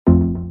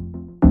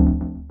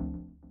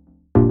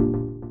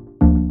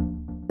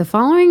The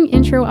following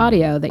intro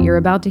audio that you're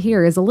about to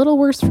hear is a little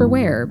worse for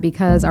wear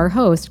because our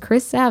host,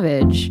 Chris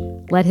Savage,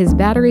 let his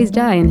batteries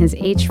die in his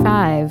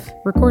H5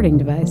 recording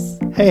device.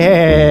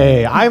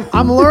 Hey,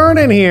 I'm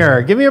learning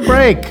here. Give me a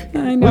break.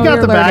 I know we got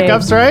you're the learning.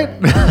 backups, right?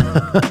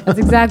 That's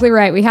exactly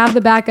right. We have the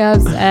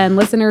backups, and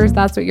listeners,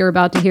 that's what you're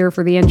about to hear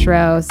for the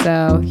intro.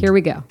 So here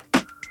we go.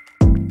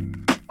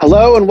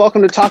 Hello and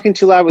welcome to Talking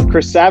Too Loud with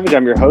Chris Savage.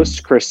 I'm your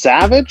host, Chris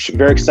Savage.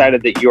 Very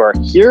excited that you are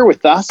here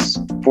with us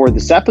for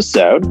this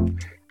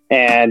episode.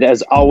 And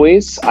as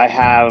always, I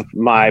have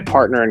my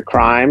partner in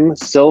crime,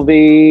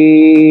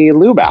 Sylvie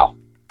Lubau.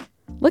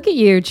 Look at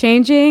you,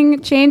 changing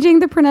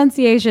the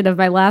pronunciation of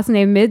my last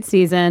name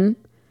mid-season,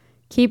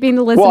 keeping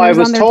the listeners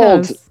on their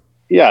toes.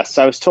 Yes,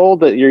 I was told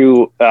that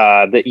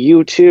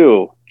you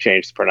too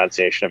changed the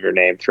pronunciation of your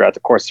name throughout the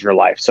course of your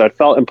life. So it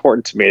felt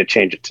important to me to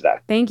change it today.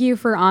 Thank you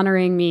for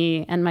honoring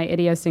me and my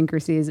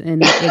idiosyncrasies in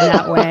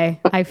that way.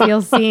 I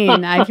feel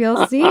seen.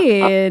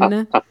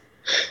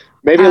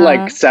 Maybe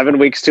like 7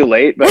 weeks too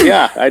late, but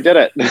yeah, I did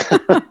it.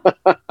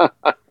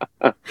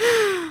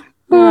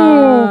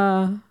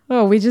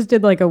 We just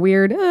did like a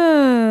weird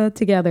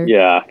together.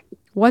 Yeah.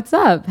 What's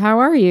up? How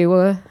are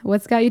you?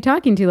 What's got you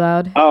talking too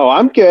loud? Oh,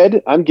 I'm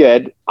good.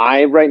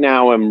 I right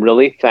now am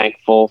really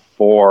thankful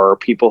for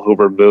people who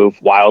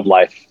remove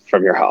wildlife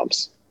from your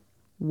homes.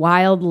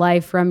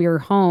 Wildlife from your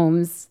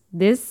homes.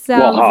 This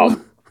sounds.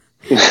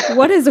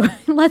 What is?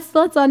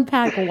 Let's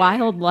unpack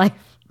wildlife.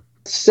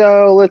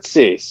 So let's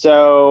see.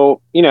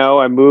 So,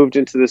 I moved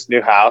into this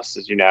new house,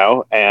 as you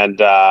know, and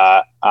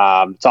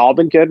it's all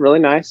been good, really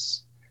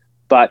nice.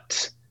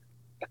 But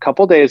a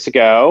couple days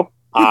ago,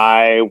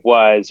 I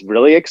was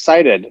really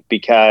excited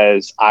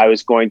because I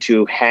was going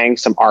to hang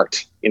some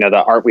art.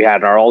 The art we had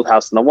in our old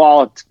house on the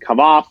wall had come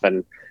off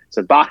and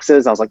some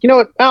boxes. I was like, you know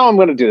what? Now I'm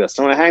going to do this.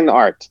 I'm going to hang the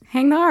art.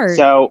 Hang the art.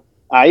 So,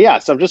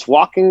 so I'm just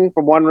walking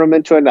from one room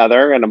into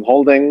another, and I'm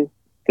holding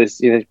this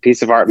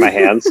piece of art in my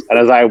hands. And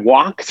as I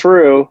walk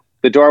through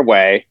the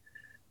doorway,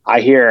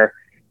 I hear,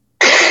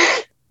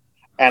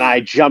 and I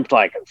jumped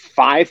like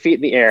 5 feet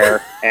in the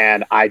air,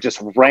 and I just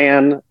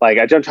ran. Like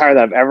I jumped higher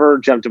than I've ever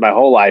jumped in my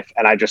whole life,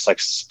 and I just like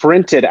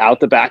sprinted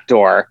out the back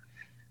door.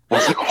 I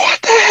was like,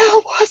 "What the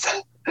hell was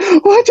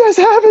it? What just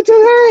happened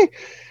to me?"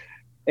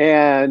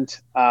 And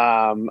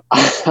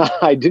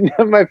I didn't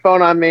have my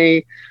phone on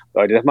me,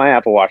 so I did have my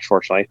Apple Watch,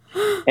 fortunately.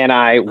 And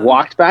I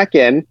walked back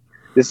in.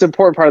 This is the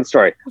important part of the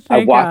story.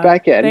 I walked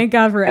back in. Thank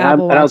God for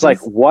Apple Watches. And I was like,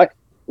 "What?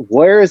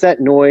 Where is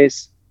that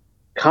noise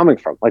coming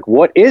from? Like,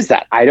 what is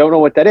that? I don't know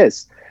what that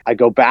is." I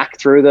go back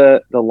through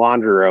the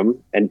laundry room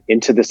and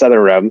into this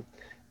other room,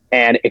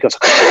 and it goes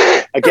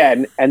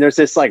again. And there's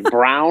this like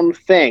brown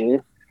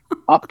thing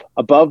up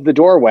above the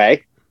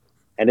doorway,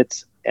 and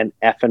it's an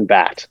effing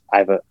bat. I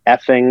have an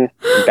effing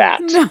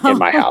bat in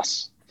my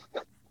house.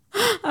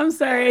 I'm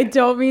sorry, I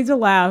don't mean to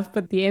laugh,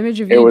 but the image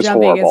of you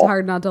jumping is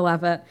hard not to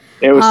laugh at.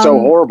 It was so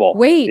horrible.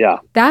 Wait, yeah.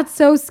 That's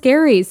so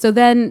scary. So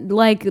then,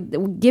 like,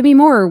 give me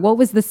more. What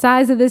was the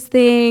size of this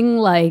thing?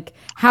 Like,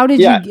 how did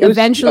you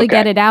eventually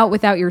get it out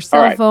without your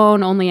cell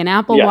phone, only an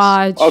Apple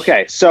Watch?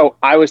 Okay, so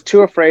I was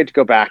too afraid to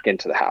go back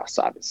into the house,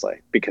 obviously,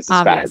 because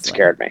this bat had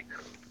scared me.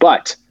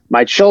 But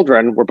my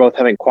children were both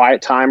having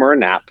quiet time or a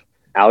nap.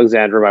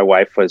 Alexandra, my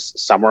wife, was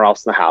somewhere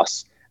else in the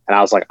house. And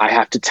I was like, I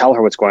have to tell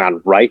her what's going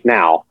on right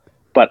now.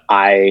 But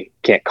I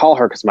can't call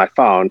her because of my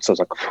phone. So I was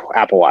like,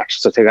 Apple Watch.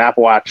 So take an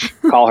Apple Watch,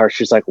 call her.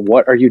 She's like,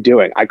 what are you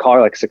doing? I call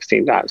her like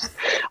 16 times.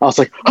 I was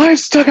like, I'm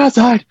stuck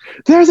outside.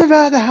 There's a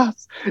bat in the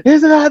house.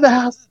 There's a bat in the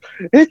house.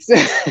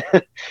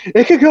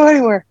 It could go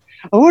anywhere.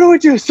 What do we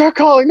do? Start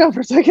calling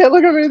numbers. I can't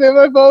look at anything on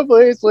my phone.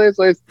 Please.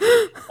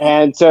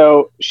 And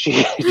so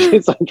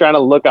she's like trying to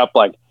look up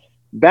like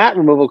bat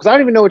removal because I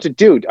don't even know what to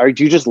do.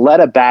 Do you just let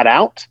a bat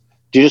out?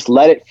 Do you just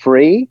let it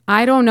free?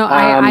 I don't know.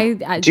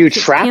 Do you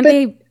trap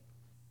it?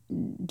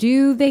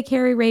 Do they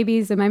carry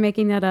rabies? Am I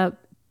making that up?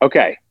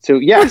 Okay. So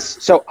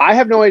yes. So I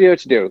have no idea what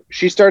to do.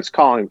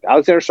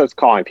 Alexander starts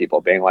calling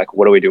people being like,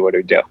 what do we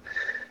do?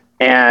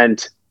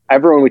 And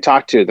everyone we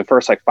talk to, the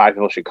first like 5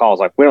 people she calls,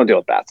 like, we don't deal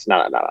with bats.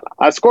 No.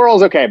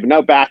 Squirrels. Okay. But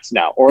no bats.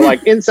 No. Or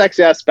like insects.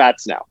 Yes.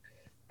 Bats. No.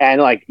 And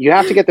like, you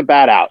have to get the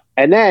bat out.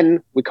 And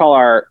then we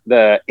call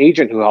the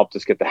agent who helped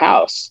us get the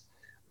house,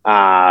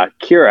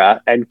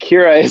 Kira, and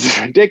Kira is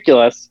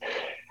ridiculous.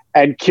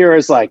 And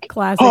Kira's like,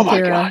 classic oh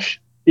my Kira. gosh.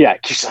 Yeah,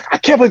 she's like, I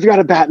can't believe you got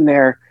a bat in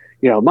there.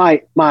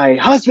 My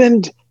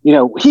husband,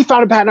 he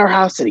found a bat in our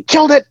house and he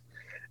killed it.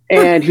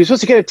 And he was supposed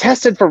to get it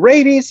tested for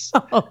rabies,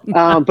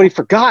 but he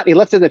forgot. He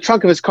left it in the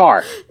trunk of his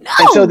car.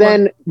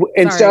 No!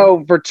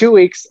 So for 2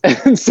 weeks,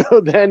 and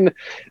so then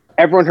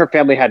everyone in her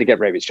family had to get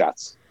rabies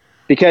shots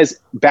because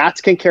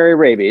bats can carry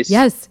rabies.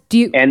 Yes.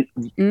 And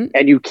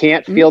you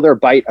can't feel their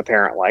bite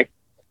apparently.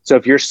 So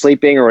if you're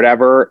sleeping or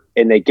whatever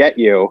and they get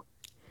you,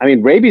 I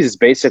mean, rabies is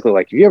basically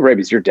like if you have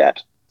rabies, you're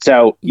dead.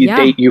 So you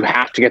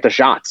have to get the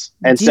shots.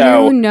 And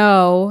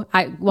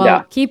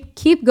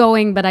keep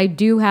going, but I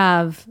do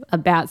have a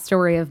bat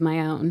story of my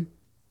own.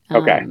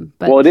 Okay.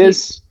 But well, it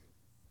is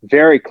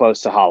very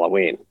close to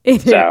Halloween.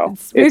 So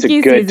it's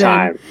a good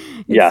time.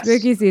 It's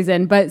spooky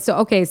season. But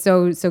so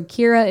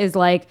Kira is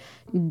like,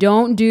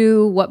 don't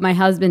do what my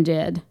husband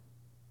did.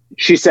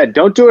 She said,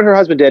 don't do what her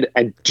husband did,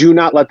 and do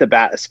not let the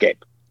bat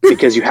escape,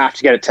 because you have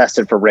to get it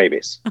tested for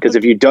rabies. Because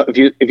if you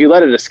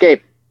let it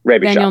escape,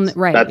 rabies shots.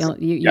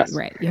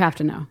 You have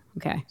to know.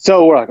 Okay.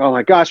 So we're like, oh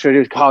my gosh,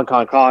 we're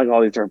calling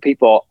all these different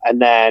people.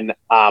 And then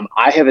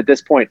I have at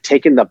this point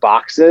taken the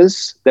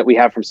boxes that we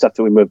have from stuff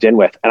that we moved in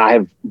with, and I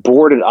have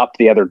boarded up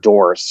the other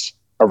doors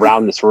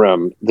around this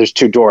room. There's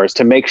 2 doors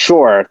to make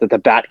sure that the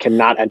bat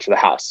cannot enter the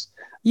house.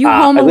 You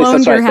home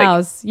alone your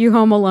house. You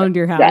home alone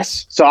your house.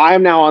 Yes. So I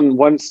am now on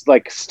one,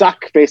 like,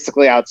 stuck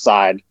basically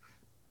outside.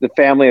 The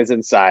family is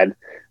inside.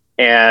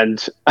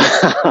 And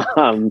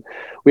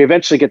we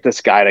eventually get this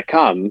guy to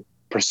come,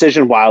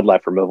 Precision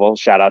Wildlife Removal.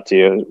 Shout out to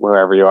you,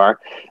 wherever you are.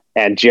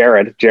 And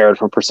Jared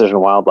from Precision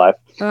Wildlife.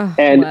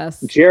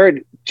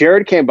 Jared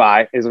came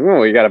by. He's like,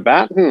 oh, you got a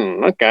bat?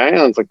 Okay. And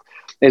he's like,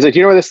 do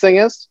you know where this thing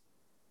is?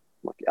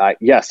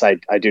 Yes, I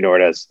do know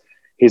where it is.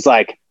 He's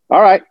like,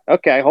 all right,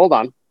 okay, hold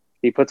on.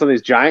 He puts on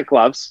these giant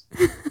gloves,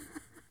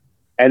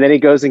 and then he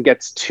goes and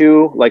gets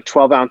 2 like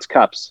 12-ounce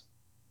cups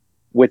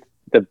with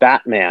the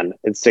Batman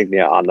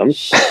insignia on them.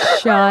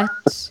 Shut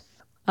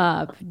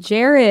up,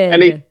 Jared.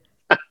 And he,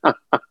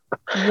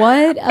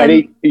 what?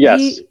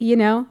 Yes.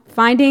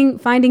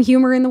 Finding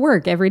humor in the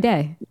work every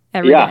day.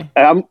 Every day.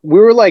 We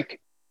were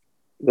like,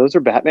 those are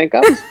Batman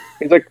cups?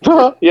 He's like,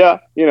 yeah,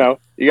 you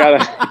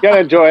gotta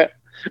enjoy it.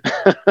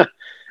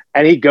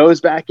 And he goes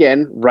back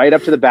in right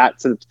up to the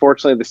bat, and it's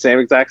fortunately the same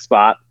exact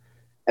spot.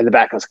 And the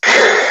bat goes,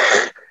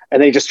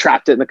 and they just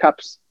trapped it in the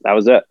cups. That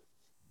was it.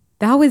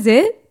 That was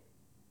it?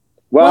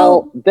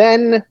 Well,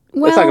 that's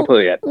not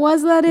completely it.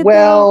 Was that it?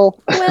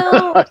 Well,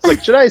 it's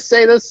like, should I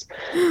say this?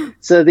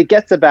 So he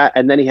gets the bat,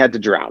 and then he had to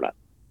drown it.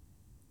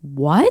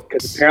 What?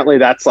 Because apparently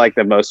that's like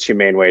the most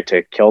humane way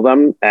to kill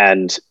them.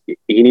 And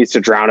he needs to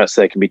drown it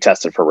so they can be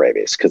tested for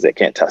rabies, because they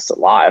can't test it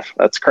live.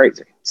 That's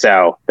crazy.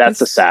 So that's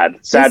a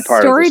sad part of the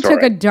story.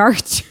 Took a dark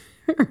turn.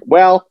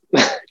 Well,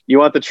 you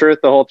want the truth,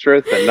 the whole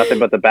truth, and nothing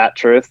but the bat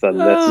truth, and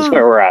this is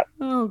where we're at.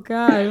 Oh,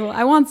 God. Well,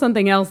 I want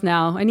something else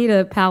now. I need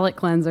a palate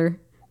cleanser.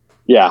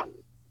 Yeah.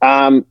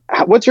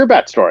 What's your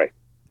bat story?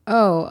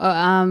 Well,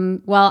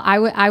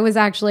 I was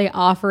actually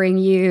offering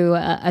you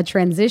a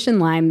transition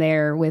line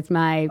there with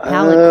my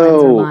palate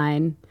cleanser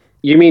line.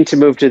 You mean to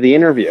move to the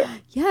interview?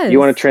 Yes. You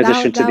want to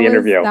transition to the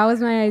interview? That was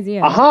my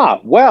idea.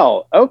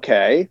 Well,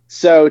 okay.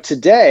 So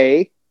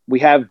today we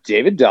have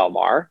David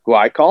Delmar, who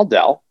I call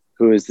Del,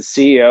 who is the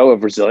CEO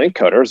of Resilient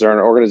Coders. They're an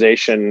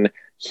organization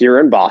here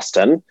in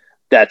Boston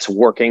that's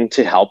working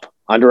to help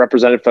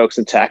underrepresented folks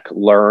in tech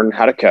learn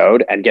how to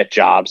code and get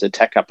jobs at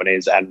tech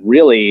companies and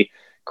really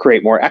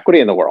create more equity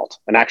in the world.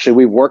 And actually,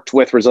 we worked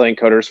with Resilient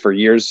Coders for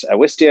years at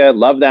Wistia,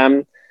 love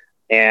them,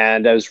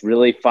 and it was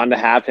really fun to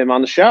have him on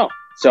the show.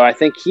 So I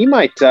think he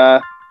might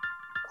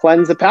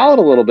cleanse the palate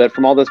a little bit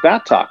from all this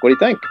bat talk. What do you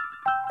think?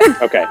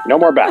 Okay, no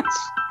more bats.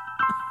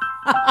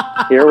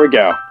 Here we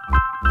go.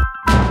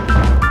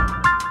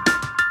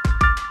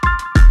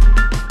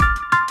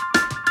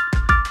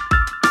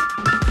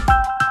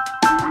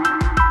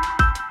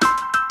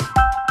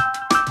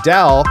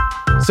 Del,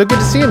 so good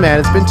to see you, man.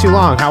 It's been too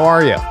long. How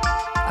are you?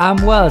 I'm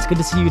well. It's good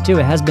to see you too.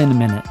 It has been a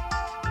minute.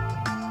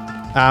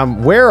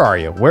 Where are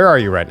you? Where are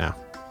you right now?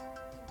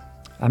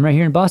 I'm right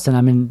here in Boston.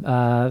 I'm in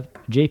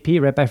JP,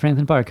 right by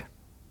Franklin Park.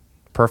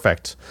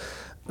 Perfect.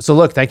 So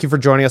look, thank you for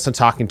joining us on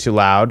Talking Too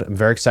Loud. I'm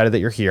very excited that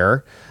you're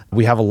here.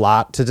 We have a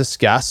lot to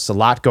discuss, a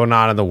lot going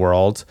on in the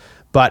world.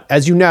 But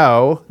as you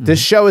know, this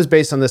show is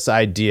based on this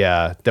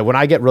idea that when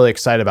I get really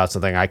excited about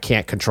something, I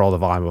can't control the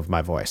volume of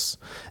my voice.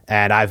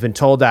 And I've been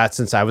told that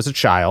since I was a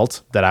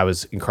child, that I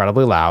was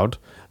incredibly loud.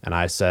 And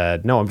I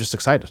said, no, I'm just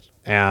excited.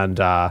 And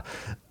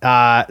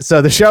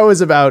so the show is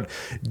about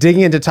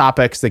digging into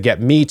topics that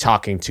get me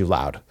talking too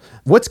loud.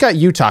 What's got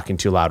you talking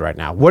too loud right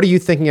now? What are you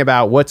thinking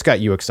about? What's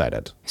got you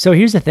excited? So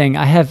here's the thing.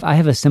 I have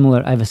a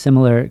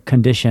similar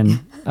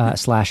condition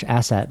slash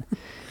asset.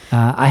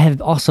 I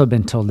have also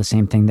been told the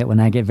same thing, that when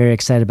I get very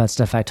excited about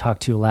stuff, I talk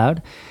too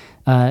loud.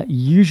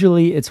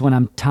 Usually it's when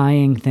I'm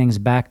tying things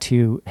back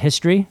to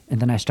history, and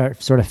then I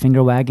start sort of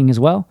finger wagging as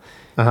well.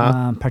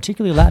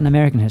 Particularly Latin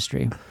American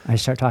history. I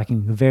start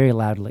talking very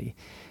loudly.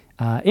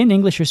 In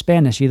English or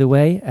Spanish, either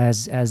way,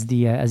 as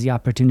the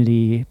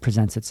opportunity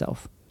presents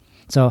itself.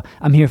 So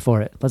I'm here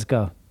for it. Let's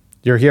go.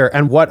 You're here.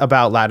 And what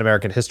about Latin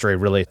American history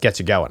really gets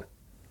you going?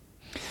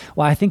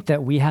 Well, I think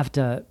that we have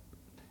to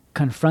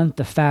confront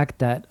the fact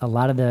that a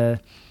lot of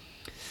the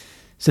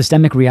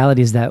systemic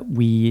realities that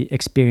we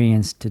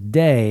experience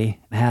today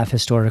have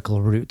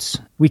historical roots.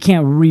 We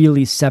can't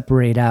really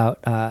separate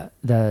out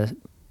the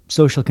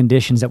social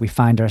conditions that we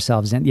find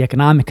ourselves in, the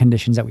economic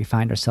conditions that we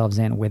find ourselves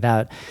in,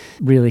 without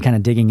really kind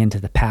of digging into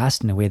the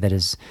past in a way that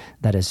is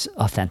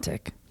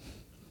authentic.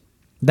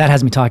 That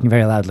has me talking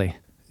very loudly.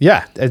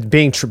 Yeah,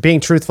 being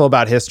truthful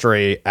about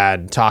history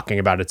and talking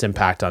about its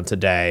impact on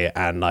today,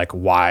 and like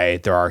why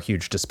there are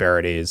huge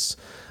disparities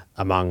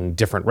among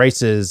different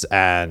races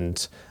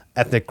and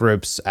ethnic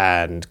groups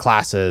and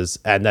classes,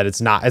 and that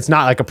it's not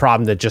like a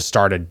problem that just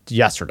started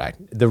yesterday.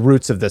 The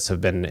roots of this have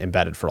been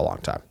embedded for a long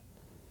time.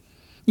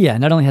 Yeah,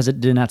 not only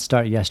did not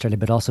start yesterday,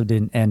 but also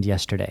didn't end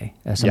yesterday,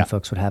 as some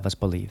folks would have us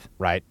believe.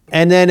 Right.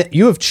 And then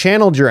you have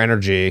channeled your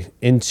energy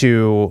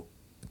into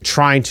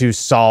trying to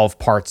solve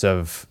parts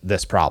of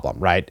this problem,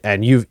 right?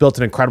 And you've built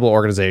an incredible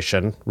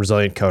organization,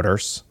 Resilient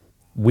Coders.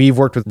 We've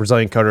worked with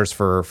Resilient Coders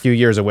for a few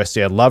years at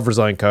Wistia. I love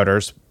Resilient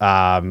Coders.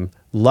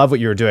 Love what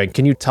you're doing.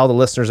 Can you tell the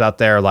listeners out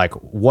there like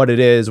what it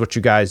is, what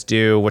you guys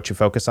do, what you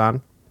focus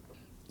on?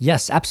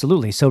 Yes,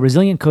 absolutely. So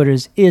Resilient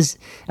Coders is,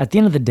 at the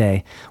end of the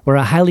day, we're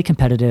a highly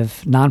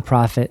competitive,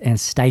 nonprofit, and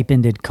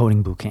stipended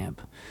coding bootcamp.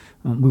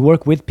 We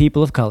work with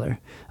people of color,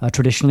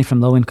 traditionally from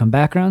low-income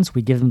backgrounds.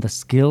 We give them the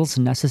skills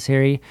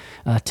necessary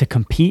to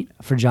compete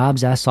for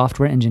jobs as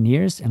software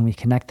engineers, and we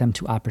connect them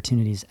to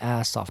opportunities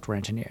as software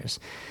engineers.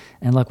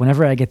 And look,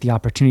 whenever I get the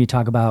opportunity to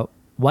talk about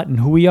what and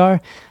who we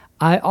are,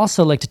 I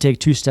also like to take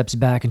 2 steps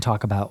back and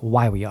talk about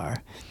why we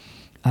are.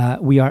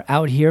 We are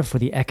out here for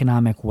the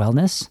economic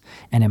wellness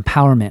and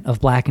empowerment of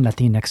Black and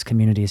Latinx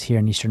communities here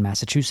in Eastern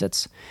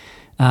Massachusetts.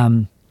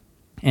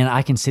 And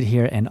I can sit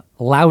here and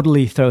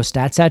loudly throw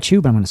stats at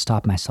you, but I'm going to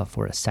stop myself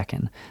for a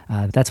second.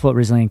 That's what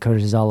Resilient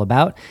Coders is all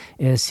about,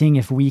 is seeing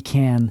if we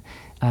can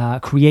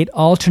create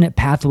alternate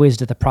pathways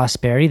to the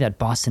prosperity that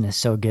Boston is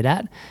so good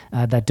at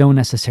that don't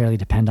necessarily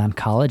depend on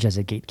college as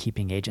a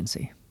gatekeeping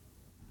agency.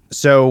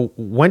 So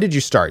when did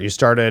you start? You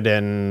started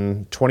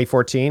in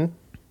 2014?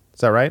 Is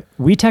that right?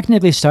 We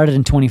technically started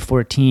in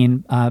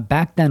 2014,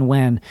 back then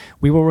when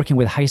we were working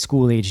with high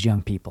school-aged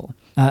young people.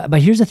 But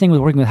here's the thing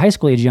with working with high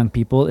school-aged young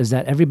people is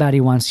that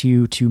everybody wants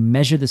you to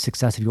measure the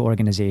success of your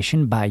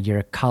organization by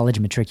your college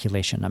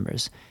matriculation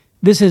numbers.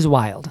 This is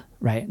wild,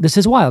 right? This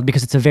is wild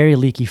because it's a very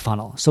leaky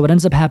funnel. So what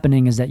ends up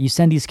happening is that you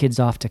send these kids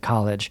off to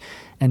college,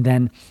 and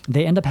then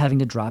they end up having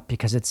to drop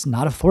because it's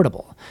not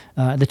affordable.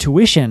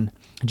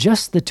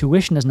 Just the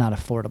tuition is not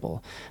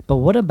affordable. But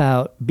what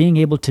about being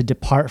able to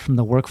depart from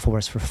the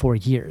workforce for 4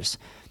 years?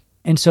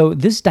 And so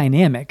this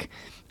dynamic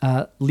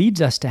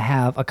leads us to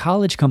have a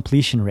college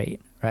completion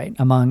rate, right,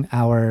 among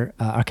our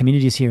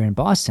communities here in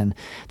Boston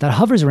that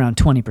hovers around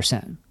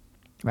 20%,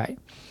 right?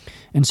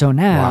 And so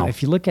now,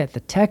 if you look at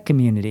the tech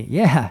community,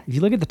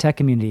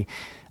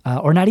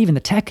 or not even the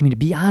tech community,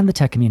 beyond the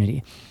tech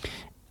community,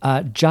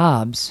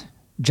 job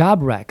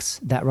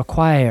recs that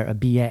require a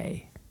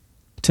BA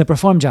to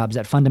perform jobs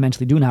that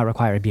fundamentally do not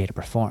require a BA to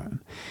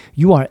perform,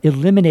 you are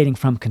eliminating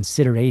from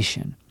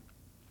consideration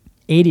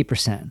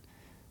 80%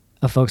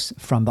 of folks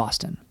from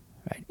Boston,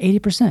 right?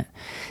 80%.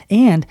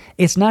 And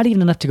it's not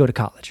even enough to go to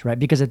college, right?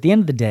 Because at the end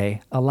of the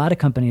day, a lot of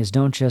companies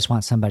don't just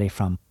want somebody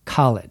from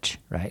college,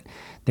 right?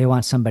 They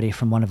want somebody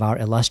from one of our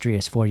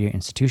illustrious 4-year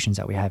institutions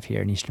that we have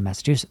here in Eastern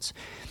Massachusetts.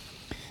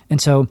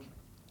 And so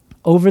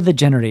over the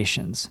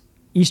generations,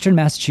 Eastern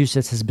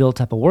Massachusetts has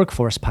built up a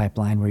workforce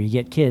pipeline where you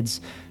get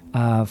kids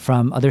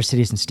from other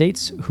cities and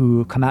states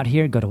who come out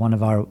here, go to one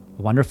of our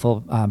wonderful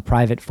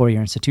private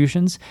 4-year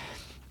institutions,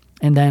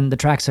 and then the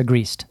tracks are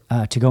greased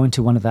to go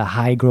into one of the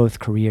high-growth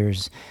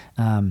careers,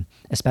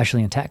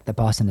 especially in tech, that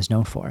Boston is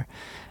known for.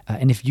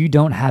 And if you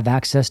don't have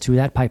access to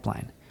that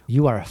pipeline,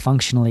 you are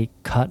functionally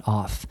cut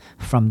off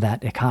from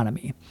that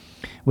economy,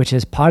 which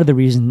is part of the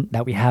reason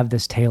that we have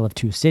this tale of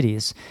 2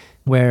 cities,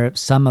 where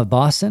some of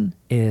Boston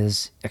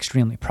is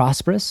extremely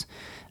prosperous,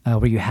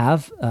 where you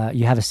have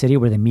a city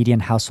where the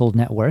median household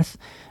net worth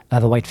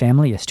of a white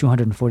family is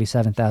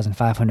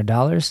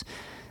 $247,500.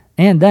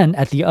 And then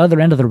at the other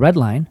end of the red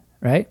line,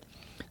 right,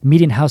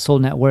 median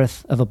household net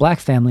worth of a Black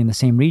family in the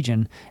same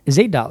region is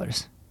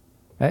 $8,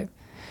 right?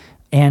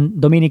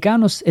 And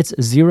Dominicanos, it's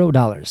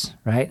 $0,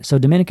 right? So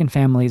Dominican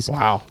families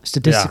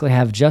statistically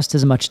have just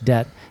as much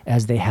debt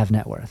as they have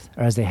net worth,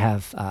 or as they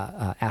have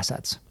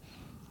assets.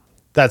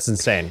 That's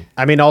insane.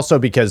 I mean, also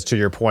because to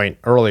your point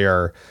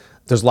earlier,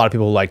 there's a lot of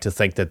people who like to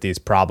think that these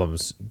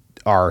problems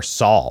are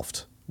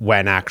solved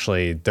when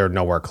actually they're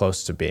nowhere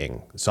close to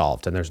being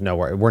solved, and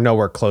we're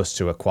nowhere close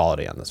to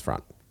equality on this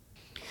front.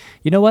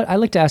 You know what? I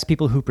like to ask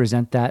people who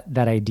present that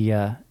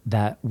idea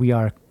that we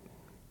are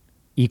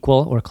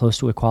equal or close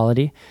to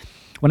equality.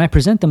 When I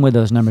present them with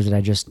those numbers that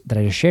I just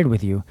shared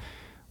with you,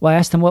 well, I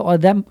ask them, well,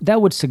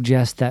 that would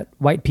suggest that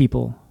white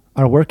people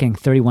are working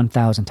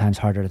 31,000 times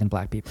harder than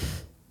Black people.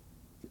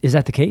 Is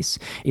that the case?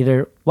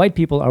 Either white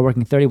people are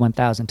working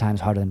 31,000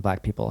 times harder than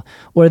Black people,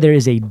 or there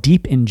is a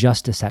deep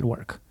injustice at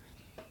work,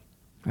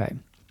 right?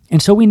 And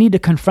so we need to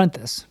confront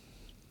this.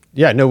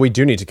 Yeah, no, we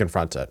do need to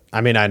confront it. I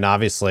mean, and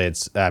obviously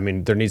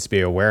there needs to be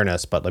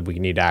awareness, but like we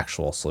need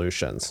actual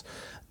solutions.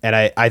 And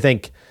I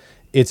think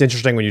it's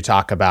interesting when you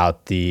talk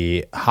about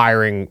the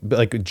hiring,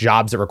 like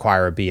jobs that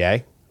require a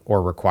BA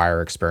or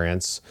require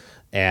experience,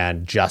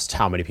 and just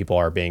how many people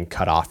are being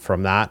cut off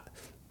from that.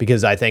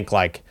 Because I think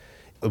like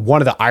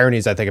one of the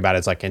ironies I think about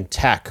is like in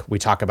tech, we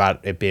talk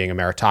about it being a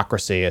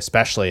meritocracy,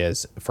 especially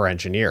as for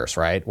engineers,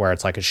 right? Where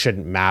it's like, it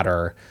shouldn't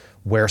matter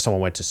where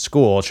someone went to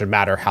school. It should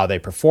matter how they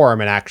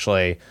perform. And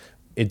actually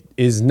it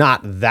is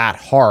not that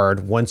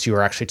hard once you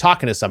are actually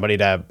talking to somebody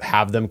to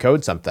have them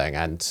code something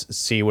and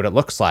see what it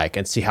looks like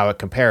and see how it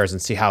compares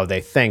and see how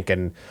they think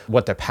and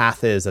what their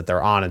path is that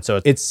they're on. And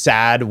so it's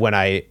sad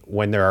when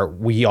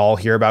we all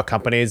hear about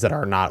companies that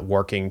are not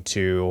working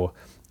to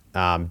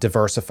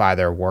diversify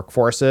their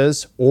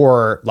workforces,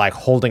 or like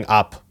holding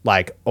up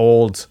like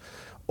old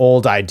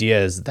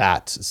ideas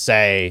that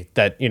say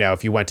that,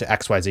 if you went to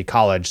XYZ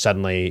college,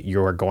 suddenly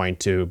you're going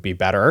to be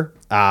better.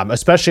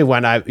 Especially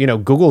when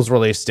Google's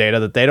released data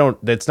that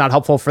it's not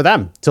helpful for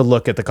them to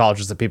look at the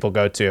colleges that people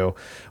go to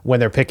when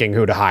they're picking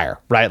who to hire,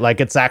 right?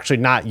 Like it's actually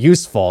not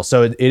useful.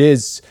 So it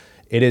is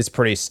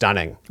pretty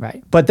stunning.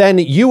 Right. But then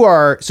you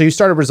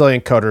started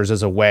Resilient Coders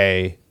as a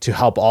way to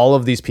help all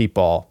of these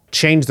people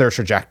change their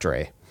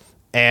trajectory.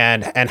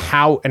 And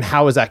how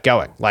is that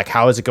going? Like,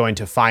 how is it going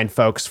to find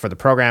folks for the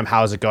program?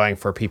 How is it going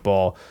for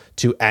people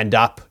to end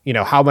up,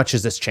 how much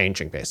is this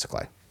changing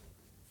basically?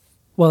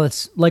 Well,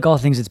 it's like all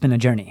things, it's been a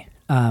journey.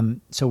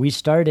 So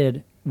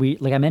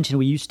like I mentioned,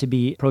 we used to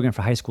be a program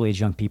for high school age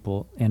young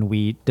people, and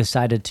we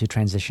decided to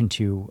transition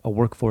to a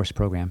workforce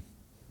program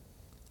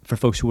for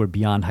folks who were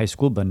beyond high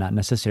school, but not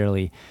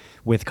necessarily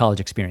with college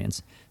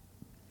experience.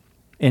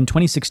 In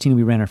 2016,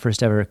 we ran our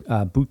first ever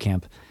boot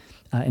camp,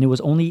 and it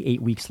was only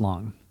 8 weeks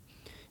long.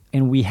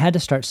 And we had to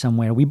start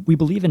somewhere. We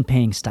believe in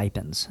paying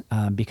stipends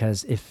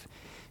because if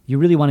you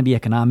really want to be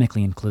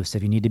economically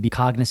inclusive, you need to be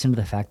cognizant of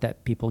the fact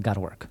that people got to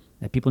work,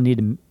 that people need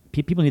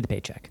the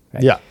paycheck.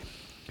 Right? Yeah.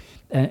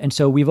 And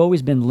so we've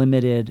always been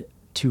limited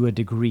to a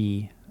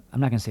degree.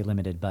 I'm not going to say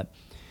limited, but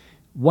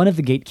one of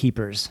the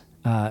gatekeepers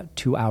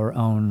to our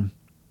own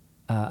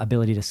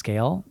ability to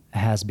scale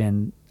has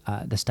been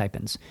the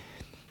stipends.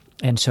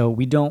 And so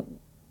we don't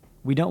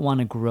want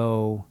to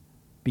grow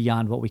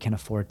beyond what we can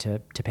afford to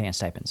pay in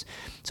stipends.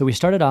 So we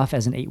started off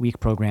as an 8-week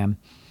program,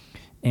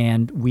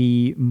 and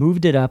we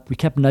moved it up. We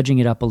kept nudging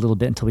it up a little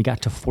bit until we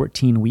got to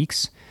 14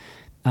 weeks.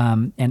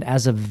 And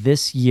as of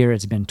this year,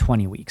 it's been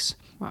 20 weeks.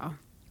 Wow.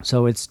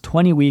 So it's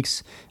 20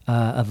 weeks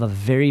of a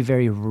very,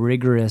 very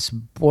rigorous,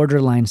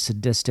 borderline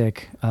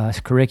sadistic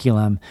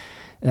curriculum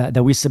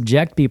that we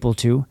subject people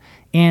to.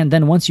 And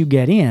then once you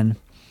get in,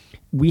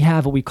 we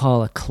have what we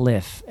call a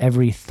cliff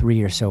every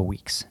 3 or so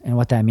weeks. And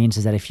what that means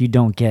is that if you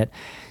don't get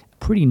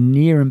pretty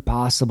near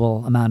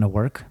impossible amount of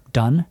work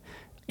done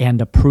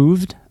and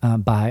approved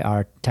by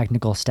our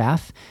technical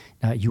staff,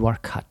 you are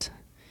cut.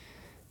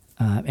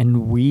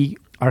 And we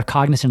are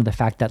cognizant of the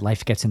fact that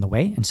life gets in the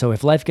way. And so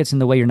if life gets in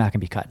the way, you're not going to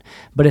be cut.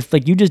 But if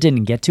you just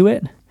didn't get to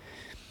it,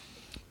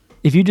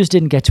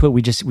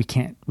 we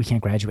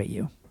can't graduate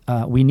you.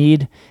 We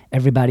need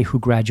everybody who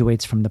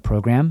graduates from the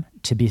program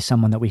to be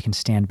someone that we can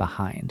stand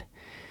behind.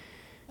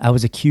 I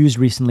was accused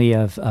recently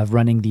of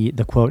running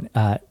the quote,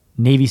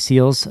 Navy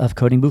SEALs of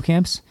coding boot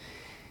camps,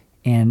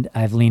 and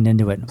I've leaned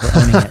into it. We're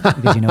owning it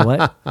because you know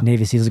what?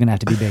 Navy SEALs is going to have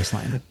to be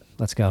baseline.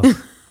 Let's go.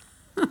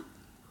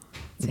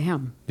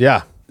 Damn.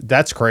 Yeah,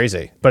 that's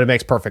crazy. But it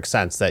makes perfect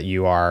sense that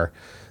you are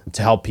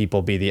to help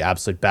people be the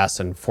absolute best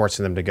and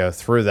forcing them to go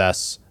through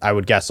this. I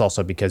would guess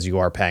also because you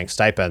are paying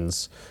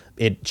stipends,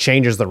 it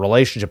changes the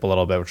relationship a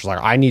little bit, which is like,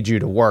 I need you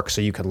to work so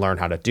you can learn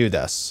how to do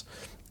this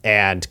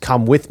and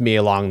come with me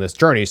along this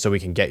journey so we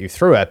can get you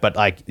through it. But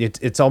like,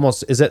 it's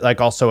almost, is it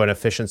like also an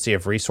efficiency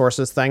of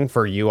resources thing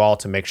for you all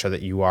to make sure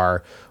that you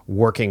are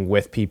working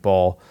with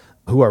people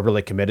who are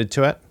really committed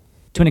to it?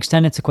 To an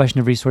extent, it's a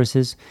question of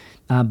resources,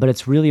 but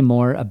it's really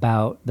more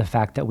about the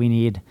fact that we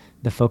need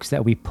the folks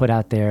that we put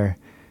out there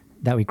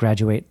that we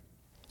graduate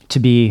to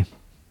be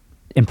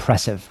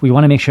impressive. We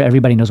want to make sure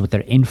everybody knows what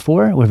they're in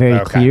for. We're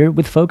very clear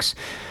with folks.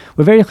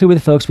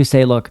 We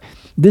say, look,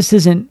 this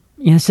isn't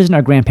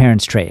our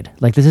grandparents' trade.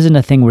 Like, this isn't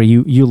a thing where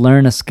you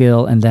learn a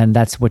skill and then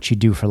that's what you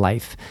do for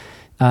life.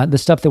 The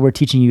stuff that we're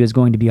teaching you is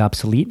going to be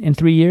obsolete in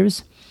 3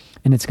 years,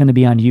 and it's going to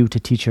be on you to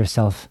teach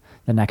yourself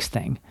the next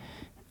thing.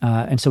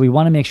 And so we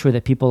want to make sure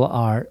that people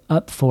are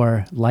up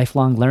for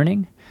lifelong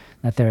learning,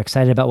 that they're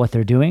excited about what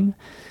they're doing.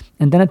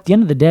 And then at the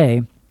end of the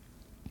day,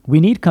 we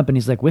need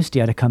companies like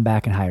Wistia to come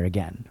back and hire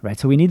again, right?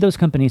 So we need those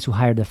companies who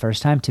hired the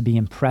first time to be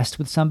impressed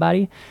with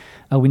somebody.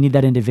 We need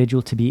that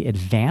individual to be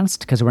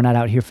advanced because we're not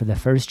out here for the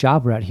first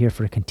job. We're out here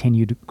for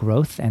continued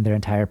growth and their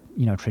entire,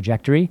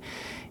 trajectory.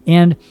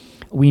 And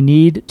we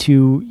need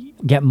to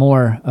get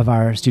more of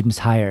our students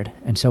hired.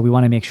 And so we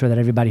want to make sure that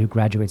everybody who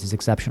graduates is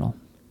exceptional.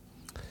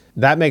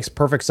 That makes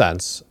perfect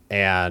sense.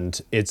 And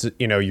it's,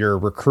 your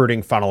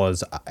recruiting funnel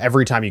is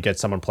every time you get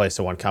someone placed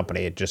in one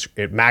company,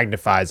 it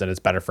magnifies and it's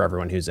better for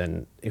everyone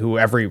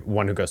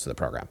everyone who goes through the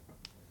program.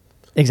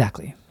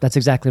 Exactly. That's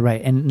exactly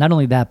right. And not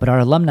only that, but our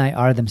alumni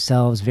are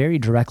themselves very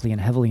directly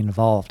and heavily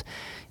involved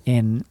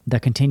in the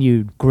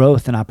continued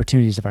growth and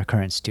opportunities of our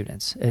current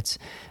students. It's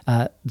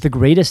the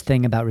greatest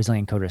thing about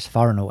Resilient Coders,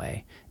 far and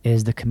away,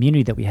 is the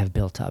community that we have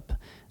built up,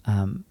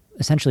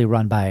 essentially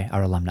run by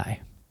our alumni.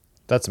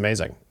 That's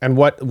amazing. And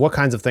what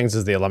kinds of things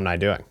is the alumni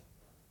doing?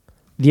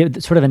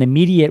 the sort of an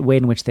immediate way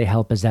in which they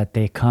help is that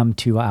they come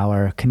to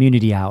our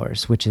community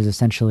hours, which is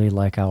essentially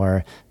like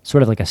our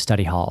sort of like a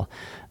study hall.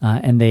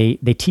 And they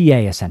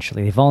TA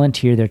essentially. They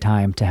volunteer their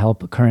time to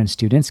help current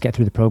students get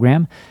through the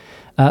program.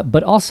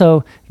 But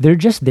also, they're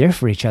just there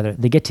for each other.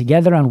 They get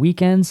together on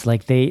weekends,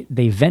 like they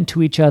vent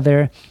to each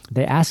other.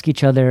 They ask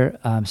each other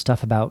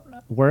stuff about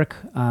work.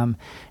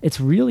 It's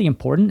really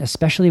important,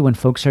 especially when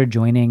folks are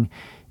joining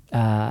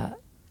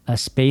a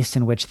space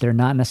in which they're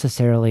not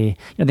necessarily,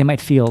 they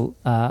might feel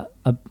a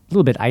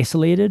little bit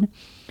isolated.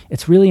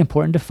 It's really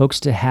important to folks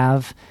to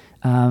have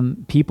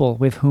people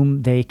with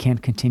whom they can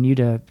continue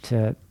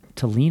to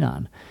lean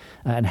on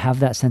and have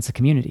that sense of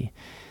community.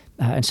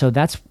 And so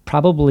that's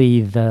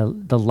probably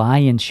the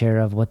lion's share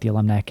of what the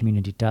alumni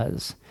community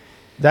does.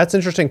 That's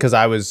interesting because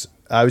I was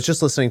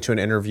just listening to an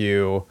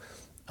interview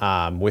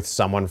with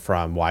someone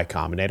from Y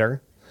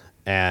Combinator,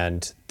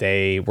 and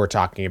they were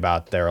talking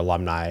about their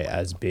alumni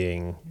as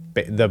being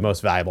the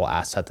most valuable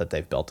asset that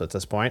they've built at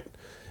this point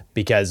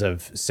because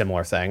of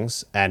similar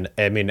things. And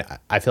I mean,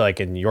 I feel like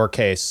in your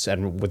case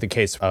and with the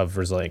case of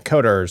Resilient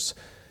Coders,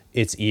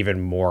 it's even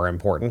more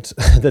important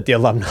that the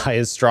alumni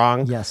is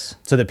strong. Yes.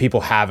 So that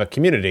people have a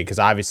community. Because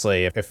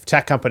obviously, if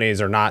tech companies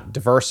are not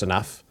diverse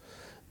enough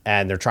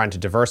and they're trying to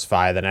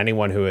diversify, then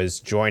anyone who is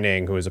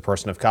joining who is a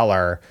person of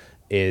color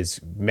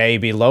may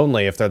be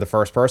lonely if they're the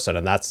first person.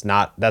 And that's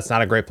not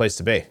a great place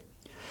to be.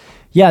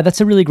 Yeah,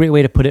 that's a really great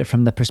way to put it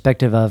from the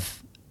perspective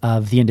of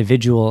the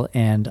individual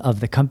and of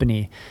the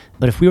company.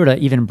 But if we were to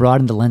even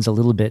broaden the lens a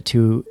little bit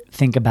to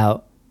think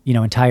about,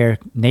 entire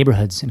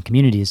neighborhoods and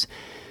communities,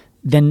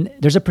 then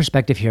there's a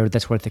perspective here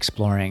that's worth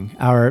exploring.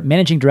 Our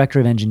managing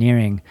director of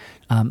engineering,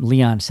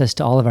 Leon, says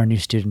to all of our new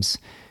students,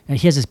 and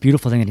he has this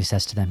beautiful thing that he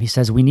says to them. He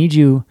says, "We need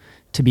you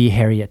to be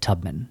Harriet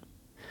Tubman."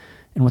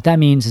 And what that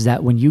means is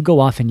that when you go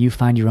off and you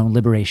find your own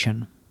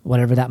liberation,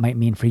 whatever that might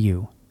mean for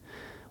you,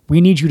 we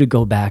need you to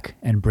go back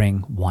and bring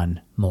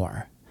one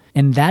more.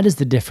 And that is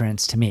the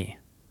difference to me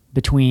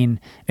between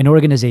an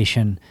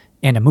organization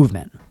and a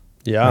movement.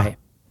 Yeah. Right?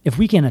 If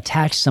we can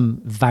attach some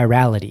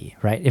virality,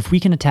 right? If we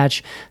can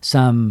attach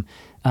some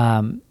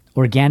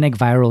organic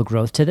viral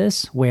growth to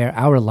this, where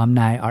our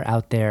alumni are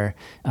out there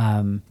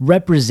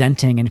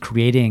representing and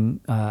creating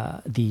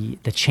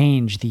the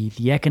change,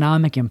 the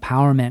economic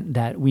empowerment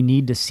that we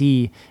need to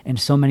see in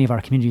so many of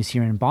our communities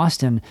here in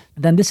Boston,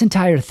 then this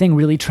entire thing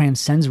really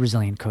transcends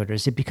Resilient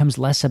Coders. It becomes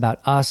less about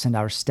us and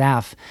our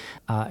staff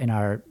and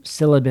our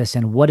syllabus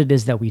and what it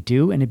is that we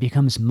do, and it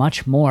becomes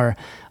much more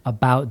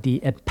about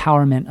the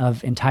empowerment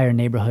of entire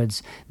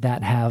neighborhoods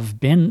that have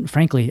been,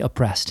 frankly,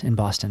 oppressed in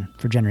Boston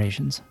for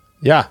generations.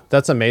 Yeah,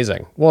 that's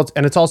amazing. Well,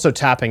 and it's also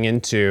tapping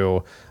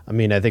into,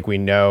 I think we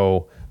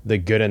know the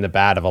good and the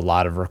bad of a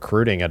lot of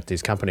recruiting at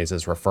these companies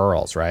is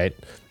referrals, right?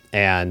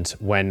 And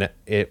when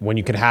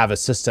you can have a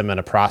system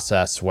and a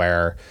process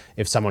where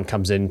if someone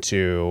comes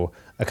into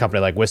a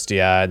company like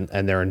Wistia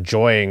and they're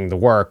enjoying the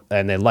work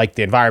and they like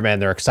the environment,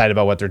 and they're excited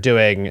about what they're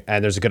doing,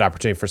 and there's a good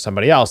opportunity for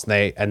somebody else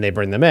and they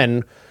bring them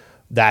in,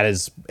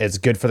 it's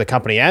good for the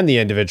company and the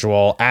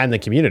individual and the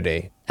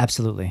community.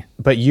 Absolutely.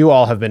 But you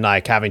all have been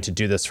like having to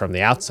do this from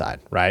the outside,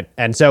 right?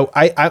 And so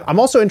I'm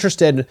also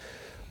interested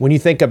when you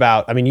think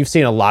about, you've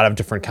seen a lot of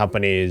different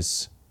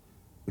companies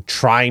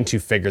trying to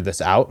figure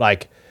this out.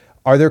 Like,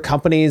 are there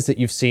companies that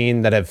you've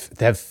seen that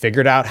have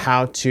figured out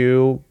how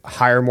to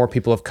hire more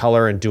people of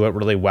color and do it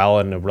really well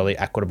in a really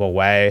equitable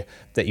way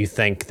that you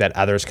think that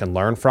others can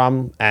learn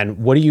from? And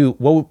what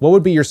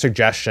would be your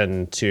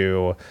suggestion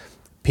to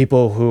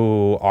people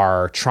who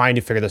are trying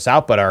to figure this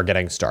out but are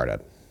getting started?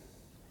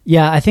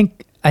 Yeah, I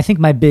think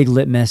my big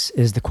litmus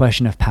is the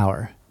question of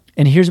power.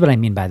 And here's what I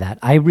mean by that.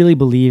 I really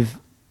believe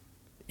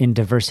in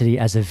diversity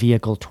as a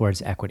vehicle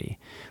towards equity,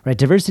 right?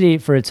 Diversity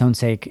for its own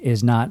sake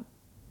is not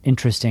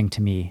interesting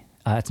to me.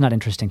 It's not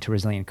interesting to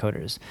Resilient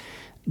Coders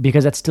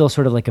because that's still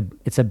sort of like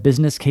it's a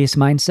business case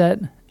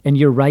mindset. And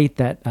you're right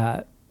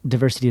that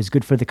diversity is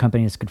good for the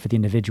company, it's good for the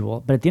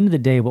individual. But at the end of the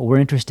day, what we're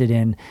interested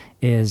in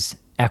is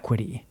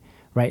equity,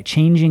 right?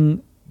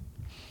 Changing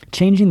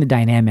the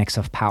dynamics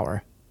of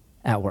power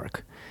at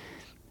work.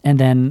 And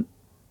then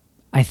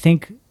I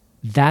think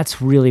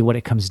that's really what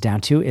it comes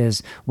down to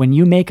is when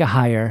you make a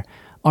hire,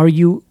 are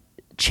you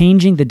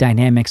changing the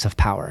dynamics of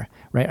power,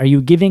 right? Are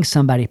you giving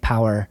somebody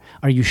power?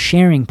 Are you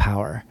sharing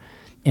power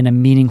in a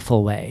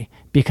meaningful way?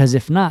 Because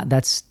if not,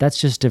 that's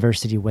just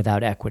diversity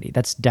without equity.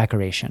 That's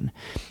decoration.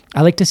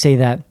 I like to say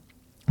that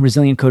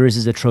Resilient Coders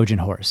is a Trojan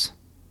horse,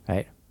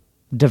 right?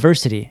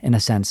 Diversity, in a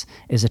sense,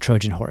 is a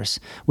Trojan horse,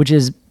 which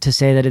is to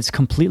say that it's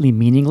completely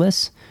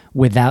meaningless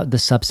without the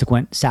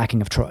subsequent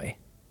sacking of Troy.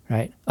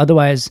 Right?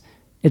 Otherwise,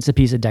 it's a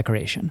piece of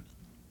decoration.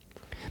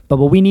 But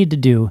what we need to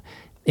do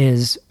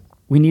is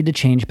we need to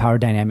change power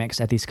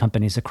dynamics at these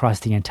companies across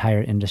the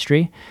entire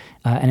industry.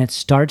 And it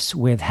starts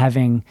with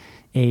having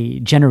a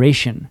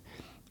generation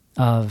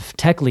of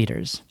tech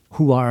leaders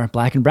who are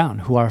Black and brown,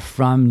 who are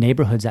from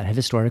neighborhoods that have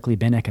historically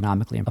been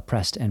economically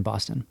oppressed in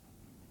Boston.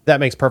 That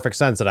makes perfect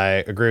sense. And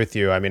I agree with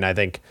you. I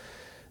think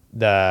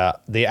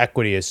the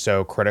equity is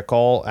so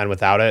critical, and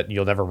without it,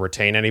 you'll never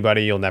retain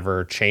anybody. You'll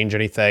never change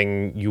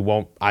anything. You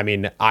won't. I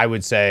mean, I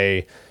would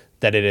say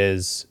that it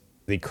is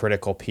the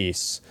critical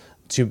piece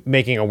to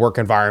making a work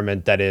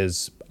environment that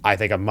is, I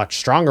think, a much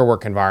stronger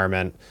work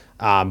environment,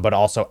 but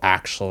also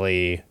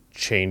actually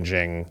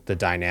changing the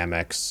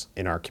dynamics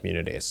in our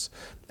communities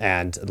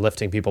and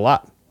lifting people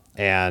up.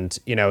 And,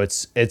 you know,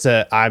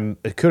 I'm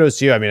kudos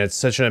to you. I mean, it's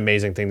such an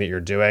amazing thing that you're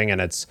doing.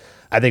 And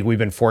I think we've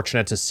been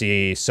fortunate to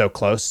see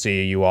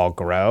you all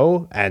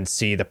grow and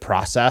see the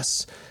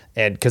process.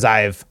 And because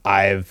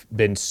I've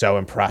been so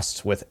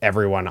impressed with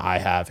everyone I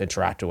have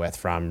interacted with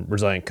from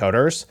Resilient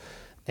Coders.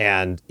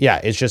 And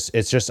yeah, it's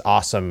just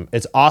awesome.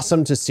 It's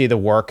awesome to see the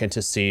work and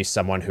to see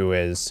someone who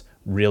is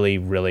really,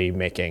 really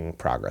making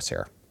progress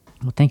here.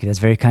 Well, thank you. That's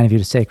very kind of you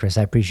to say, Chris.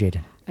 I appreciate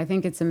it. I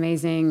think it's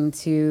amazing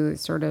to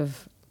sort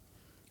of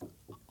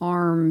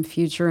arm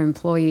future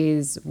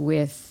employees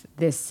with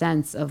this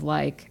sense of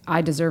like,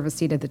 I deserve a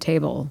seat at the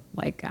table.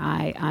 Like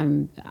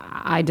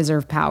I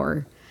deserve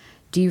power.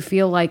 Do you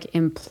feel like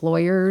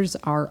employers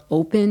are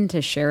open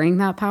to sharing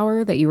that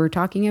power that you were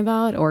talking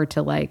about, or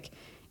to like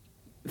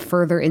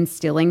further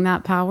instilling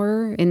that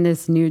power in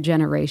this new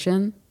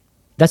generation?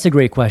 That's a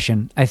great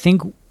question. I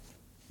think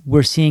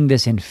we're seeing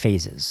this in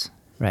phases,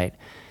 right?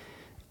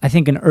 I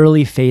think an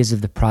early phase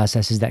of the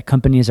process is that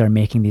companies are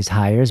making these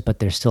hires, but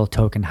they're still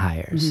token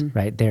hires,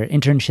 right? They're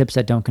internships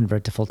that don't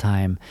convert to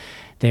full-time.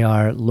 They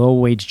are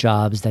low-wage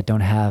jobs that don't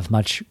have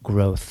much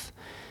growth.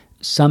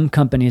 Some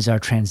companies are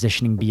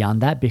transitioning beyond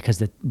that because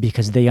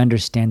they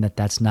understand that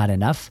that's not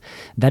enough.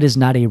 That is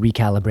not a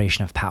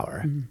recalibration of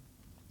power.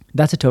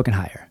 That's a token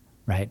hire,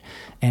 right?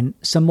 And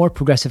some more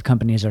progressive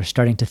companies are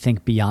starting to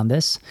think beyond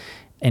this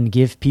and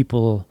give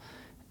people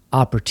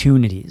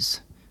opportunities,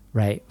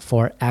 right,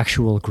 for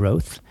actual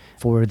growth,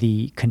 for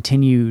the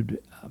continued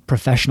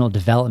professional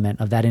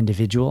development of that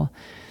individual,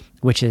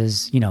 which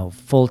is, you know,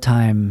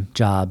 full-time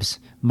jobs,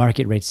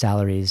 market rate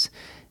salaries,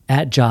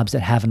 at jobs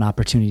that have an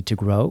opportunity to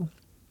grow,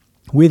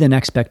 with an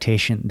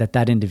expectation that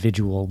that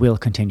individual will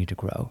continue to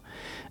grow.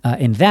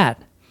 In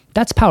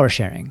that's power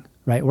sharing,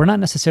 right? We're not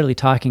necessarily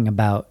talking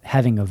about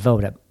having a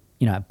vote at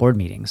board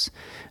meetings.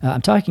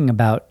 I'm talking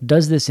about,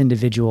 does this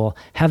individual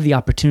have the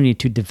opportunity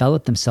to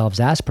develop themselves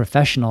as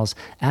professionals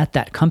at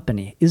that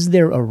company? Is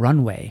there a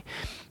runway?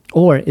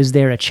 Or is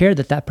there a chair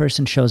that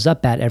person shows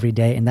up at every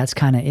day and that's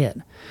kind of it?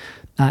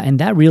 And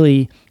that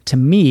really, to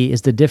me,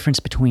 is the difference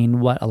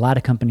between what a lot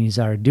of companies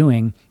are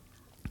doing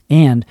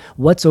and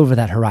what's over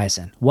that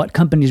horizon, what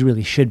companies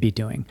really should be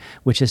doing,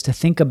 which is to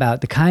think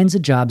about the kinds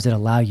of jobs that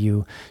allow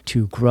you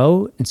to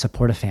grow and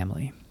support a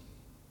family.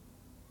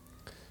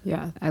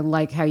 Yeah, I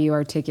like how you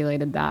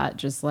articulated that,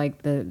 just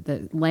like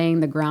the laying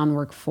the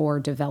groundwork for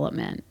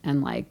development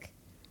and like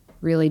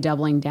really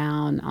doubling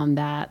down on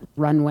that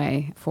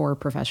runway for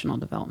professional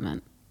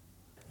development.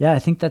 Yeah, I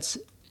think that's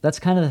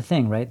kind of the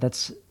thing, right?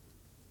 That's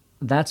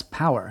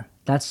power.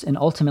 And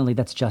ultimately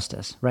that's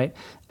justice, right?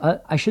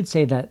 I should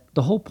say that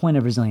the whole point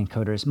of Resilient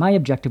Coders, my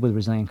objective with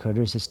Resilient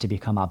Coders is to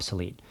become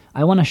obsolete.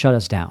 I want to shut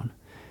us down.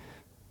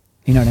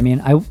 You know what I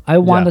mean? I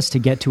want us to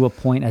get to a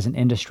point as an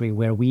industry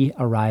where we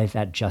arrive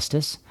at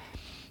justice,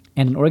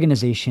 and an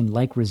organization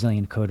like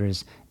Resilient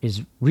Coders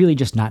is really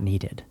just not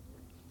needed.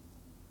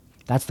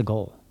 That's the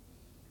goal.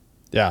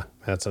 Yeah,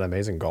 that's an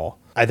amazing goal.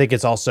 I think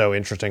it's also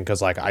interesting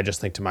because like I just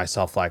think to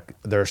myself, like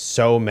there's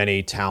so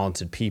many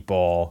talented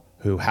people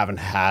who haven't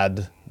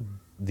had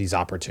these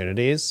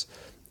opportunities,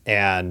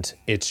 and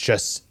it's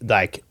just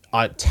like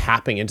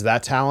tapping into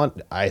that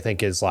talent, I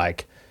think, is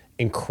like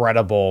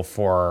incredible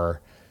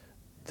for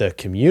the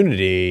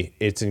community.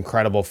 It's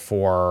incredible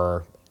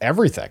for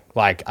everything.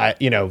 Like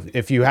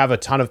if you have a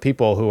ton of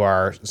people who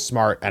are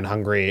smart and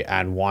hungry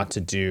and want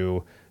to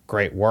do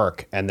great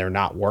work and they're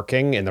not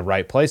working in the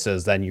right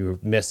places, then you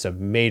miss a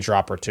major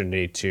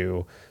opportunity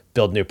to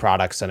build new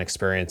products and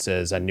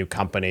experiences and new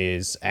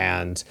companies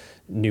and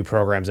new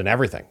programs and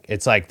everything.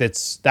 It's like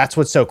that's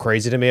what's so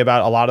crazy to me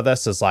about a lot of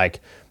this, is like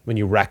when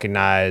you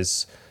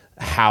recognize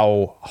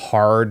how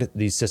hard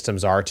these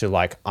systems are to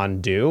like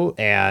undo,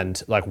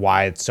 and like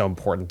why it's so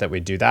important that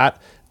we do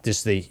that.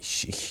 Just the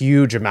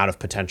huge amount of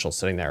potential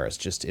sitting there is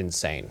just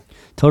insane.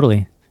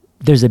 Totally.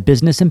 There's a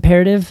business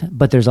imperative,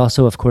 but there's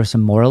also, of course, a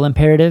moral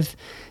imperative.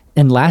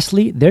 And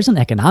lastly, there's an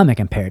economic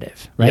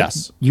imperative, right?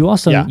 Yes. You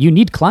also, you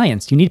need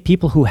clients. You need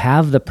people who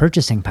have the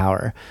purchasing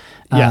power.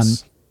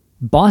 Yes.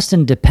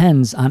 Boston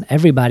depends on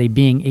everybody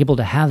being able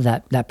to have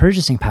that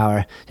purchasing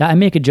power. I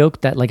make a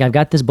joke that like, I've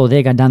got this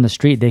bodega down the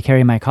street. They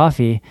carry my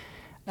coffee.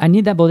 I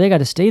need that bodega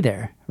to stay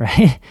there,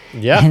 right?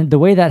 Yeah. And the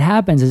way that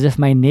happens is if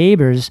my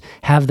neighbors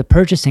have the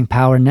purchasing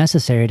power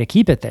necessary to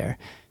keep it there.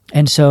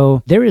 And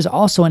so there is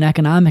also an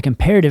economic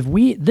imperative.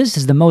 This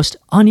is the most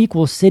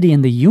unequal city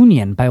in the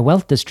union by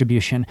wealth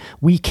distribution.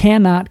 We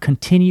cannot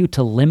continue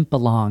to limp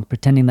along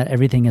pretending that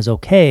everything is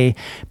okay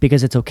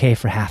because it's okay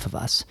for half of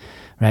us,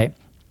 right?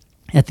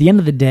 At the end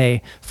of the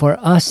day, for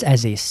us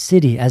as a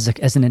city, as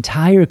an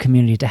entire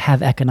community to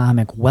have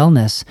economic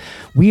wellness,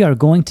 we are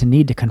going to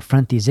need to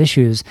confront these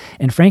issues.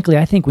 And frankly,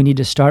 I think we need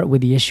to start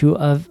with the issue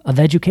of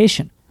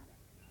education,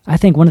 I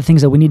think one of the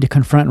things that we need to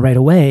confront right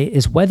away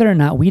is whether or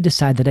not we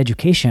decide that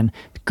education,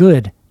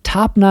 good,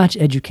 top-notch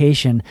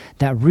education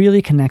that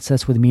really connects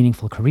us with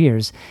meaningful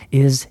careers,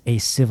 is a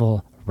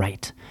civil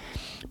right.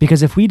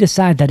 Because if we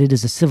decide that it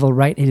is a civil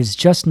right, it is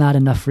just not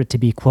enough for it to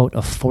be, quote,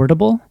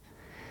 affordable.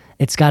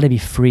 It's got to be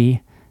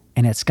free,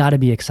 and it's got to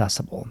be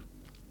accessible.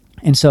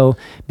 And so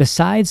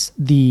besides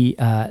the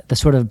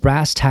sort of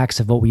brass tacks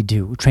of what we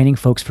do, training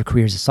folks for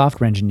careers as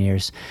software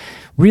engineers,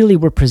 really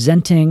we're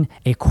presenting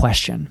a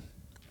question,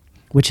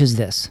 which is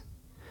this: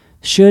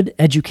 should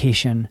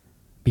education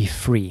be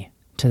free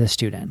to the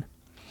student?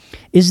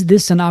 Is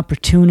this an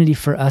opportunity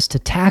for us to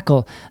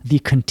tackle the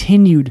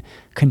continued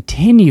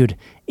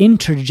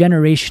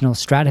intergenerational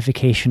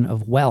stratification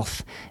of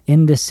wealth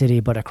in this city,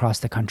 but across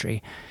the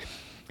country?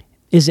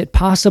 Is it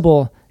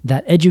possible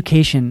that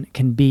education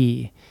can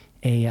be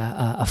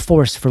a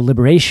force for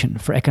liberation,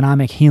 for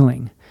economic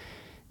healing?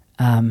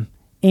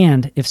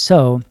 And if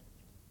so,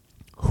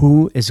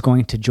 who is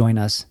going to join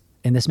us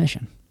in this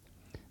mission?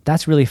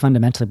 That's really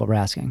fundamentally what we're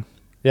asking.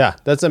 Yeah,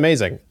 that's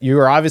amazing. You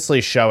are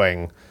obviously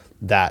showing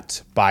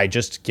that by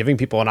just giving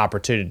people an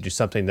opportunity to do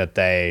something that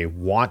they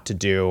want to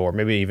do, or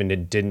maybe even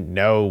didn't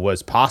know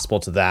was possible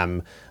to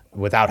them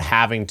without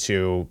having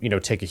to,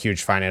 take a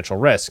huge financial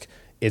risk,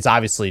 it's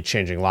obviously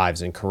changing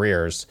lives and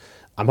careers.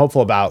 I'm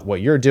hopeful about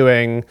what you're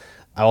doing.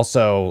 I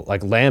also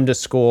like Lambda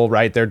School,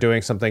 right? They're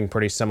doing something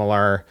pretty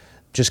similar,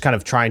 just kind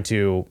of trying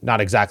to, not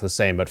exactly the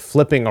same, but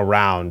flipping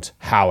around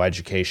how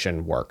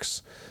education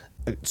works.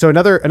 So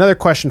another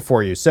question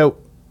for you. So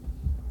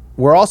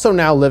we're also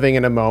now living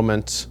in a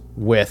moment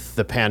with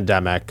the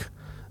pandemic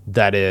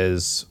that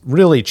is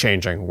really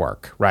changing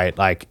work, right?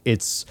 Like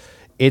it's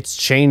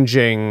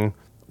changing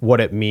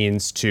what it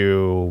means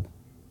to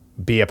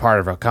be a part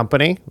of a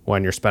company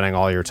when you're spending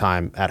all your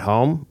time at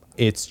home.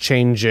 It's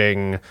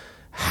changing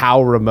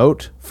how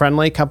remote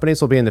friendly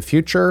companies will be in the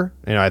future.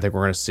 I think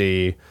we're going to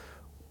see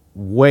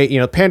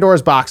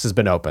Pandora's box has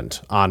been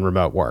opened on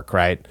remote work,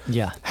 right?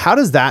 Yeah. How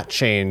does that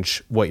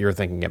change what you're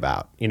thinking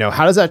about?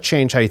 How does that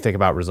change how you think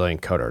about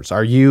resilient coders?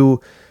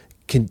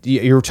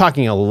 You're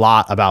talking a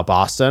lot about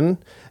Boston.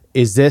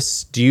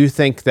 Do you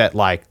think that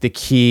like the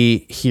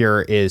key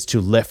here is to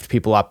lift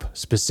people up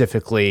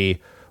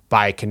specifically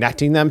by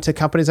connecting them to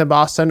companies in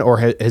Boston? Or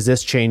has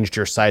this changed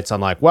your sights on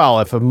like, well,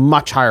 if a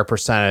much higher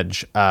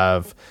percentage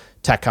of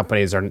tech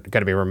companies are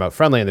going to be remote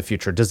friendly in the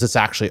future, does this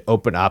actually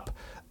open up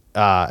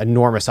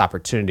enormous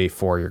opportunity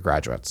for your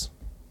graduates?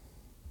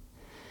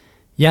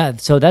 Yeah,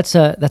 so that's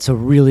a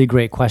really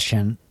great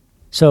question.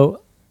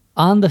 So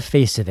on the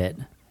face of it,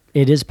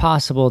 it is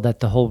possible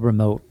that the whole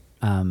remote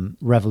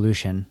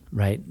revolution,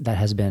 right, that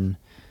has been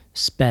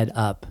sped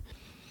up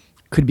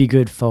could be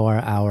good for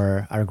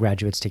our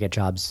graduates to get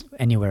jobs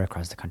anywhere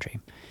across the country.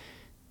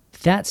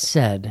 That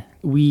said,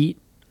 we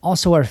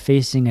also are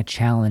facing a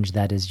challenge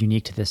that is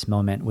unique to this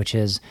moment, which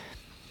is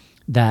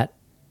that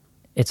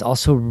it's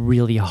also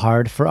really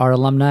hard for our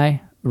alumni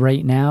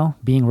right now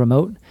being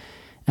remote.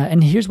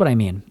 And here's what I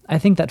mean. I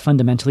think that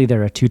fundamentally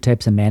there are two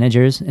types of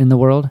managers in the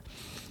world.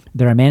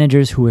 There are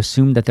managers who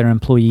assume that their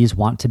employees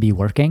want to be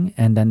working,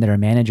 and then there are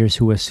managers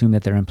who assume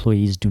that their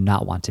employees do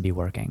not want to be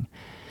working.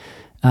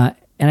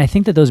 And I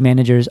think that those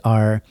managers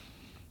are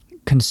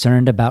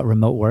concerned about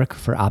remote work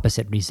for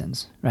opposite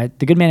reasons, right?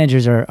 The good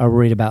managers are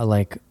worried about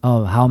like,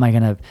 oh, how am I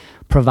going to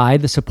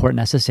provide the support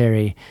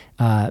necessary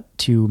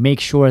to make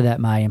sure that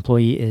my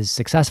employee is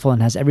successful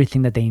and has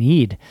everything that they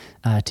need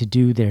to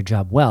do their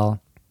job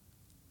well,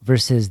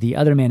 versus the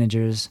other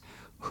managers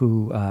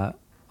who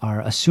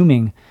are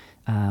assuming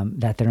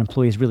that their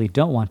employees really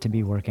don't want to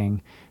be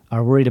working,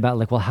 are worried about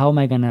like, well, how am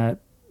I going to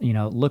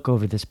look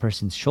over this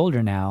person's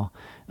shoulder now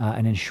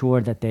and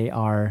ensure that they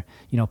are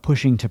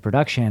pushing to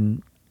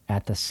production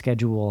at the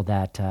schedule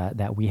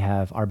that we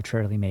have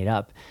arbitrarily made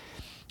up.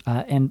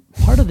 And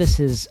part of this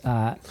is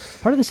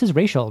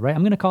racial, right?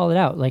 I'm going to call it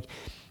out. Like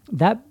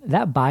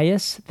that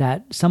bias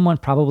that someone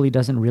probably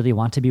doesn't really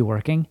want to be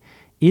working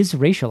is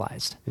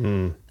racialized.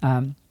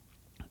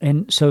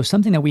 And so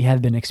something that we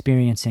have been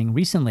experiencing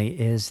recently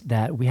is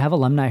that we have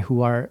alumni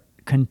who are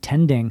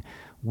contending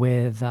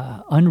with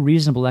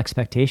unreasonable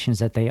expectations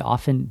that they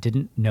often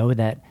didn't know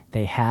that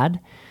they had,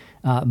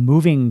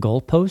 moving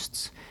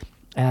goalposts,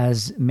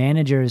 as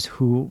managers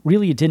who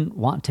really didn't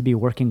want to be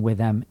working with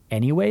them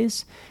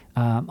anyways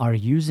are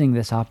using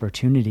this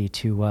opportunity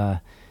to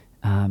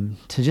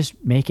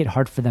just make it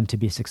hard for them to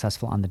be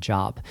successful on the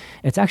job.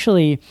 It's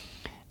actually,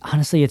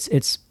 honestly,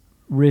 it's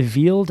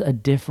revealed a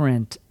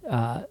different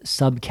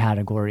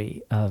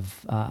subcategory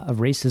of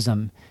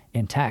racism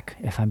in tech,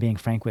 if I'm being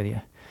frank with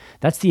you.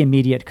 That's the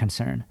immediate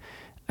concern.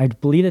 I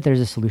believe that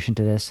there's a solution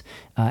to this,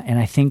 and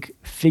I think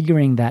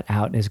figuring that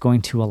out is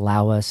going to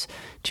allow us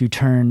to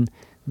turn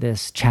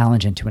this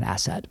challenge into an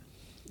asset.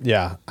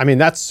 Yeah. I mean,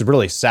 that's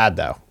really sad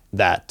though,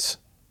 that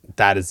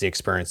is the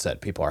experience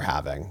that people are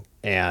having.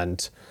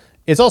 And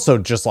it's also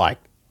just like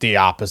the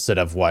opposite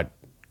of what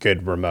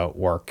good remote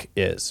work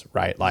is,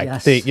 right? Like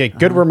yes.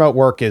 good remote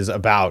work is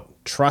about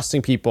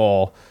trusting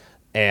people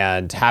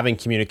and having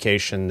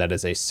communication that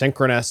is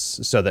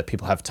asynchronous so that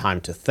people have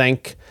time to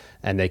think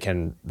and they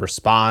can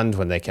respond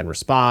when they can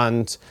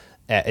respond.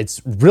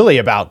 It's really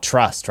about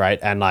trust, right?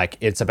 And like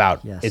it's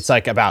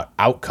like about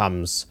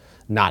outcomes,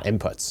 not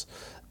inputs.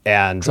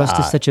 And trust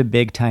is such a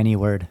big, tiny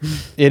word.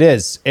 It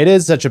is. It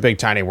is such a big,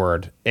 tiny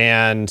word.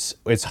 And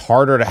it's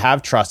harder to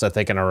have trust, I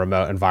think, in a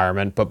remote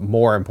environment, but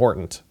more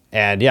important.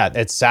 And yeah,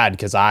 it's sad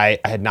because I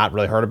had not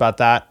really heard about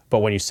that. But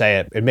when you say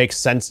it, it makes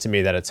sense to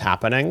me that it's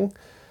happening.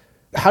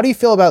 How do you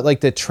feel about like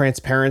the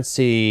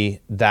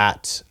transparency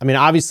that, I mean,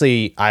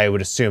 obviously I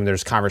would assume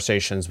there's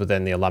conversations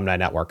within the alumni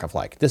network of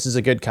like, this is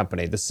a good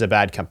company, this is a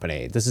bad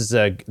company, this is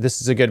a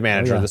good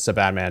manager, this is a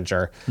bad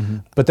manager. Mm-hmm.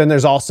 But then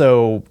there's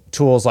also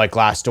tools like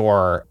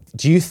Glassdoor.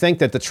 Do you think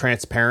that the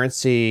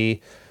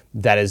transparency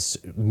that is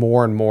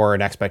more and more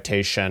an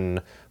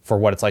expectation for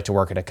what it's like to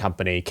work at a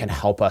company can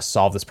help us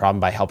solve this problem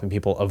by helping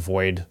people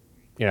avoid,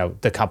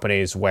 the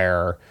companies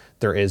where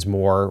there is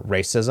more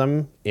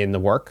racism in the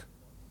work?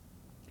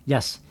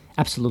 Yes,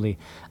 absolutely.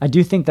 I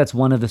do think that's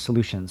one of the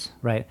solutions,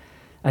 right?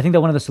 I think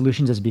that one of the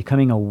solutions is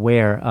becoming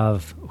aware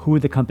of who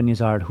the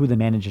companies are, who the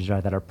managers are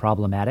that are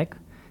problematic,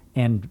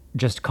 and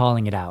just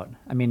calling it out.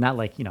 I mean, not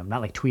like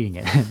tweeting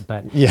it,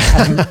 but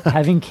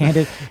having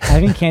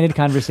candid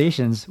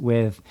conversations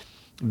with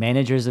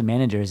managers of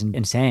managers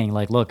and saying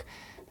like, look,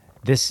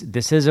 this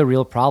is a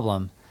real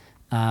problem.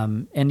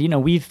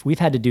 And we've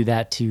had to do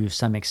that to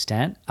some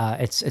extent.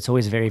 It's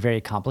always very,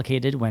 very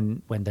complicated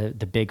when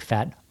the big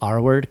fat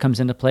R word comes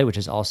into play, which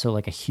is also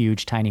like a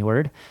huge tiny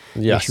word.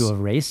 Yes. The issue of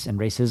race and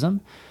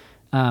racism.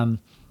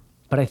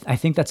 But I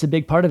think that's a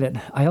big part of it.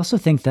 I also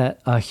think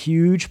that a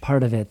huge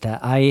part of it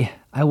that I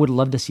would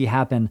love to see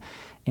happen,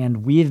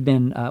 and we've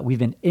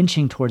been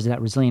inching towards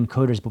that, Resilient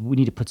Coders, but we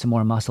need to put some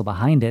more muscle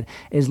behind it,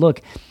 is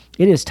look,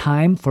 it is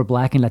time for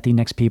Black and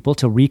Latinx people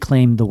to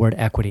reclaim the word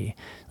equity.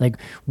 Like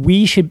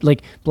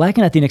Black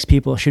and Latinx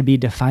people should be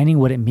defining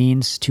what it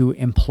means to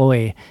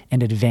employ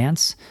and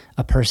advance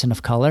a person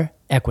of color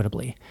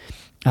equitably.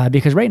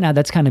 Because right now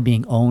that's kind of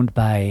being owned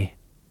by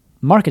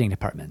marketing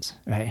departments,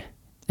 right?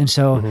 And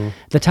so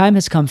the time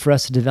has come for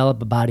us to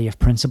develop a body of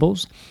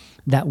principles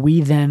that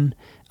we then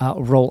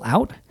roll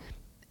out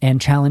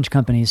and challenge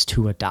companies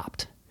to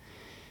adopt.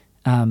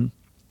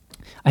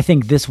 I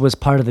think this was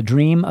part of the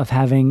dream of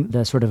having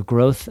the sort of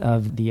growth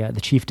of the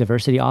chief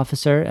diversity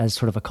officer as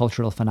sort of a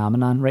cultural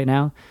phenomenon right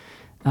now.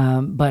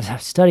 But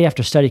study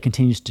after study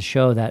continues to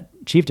show that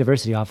chief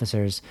diversity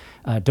officers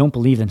don't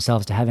believe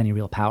themselves to have any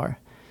real power.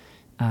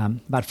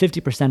 About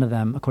 50% of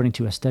them, according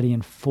to a study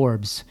in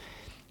Forbes,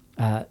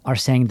 are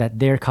saying that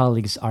their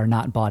colleagues are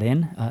not bought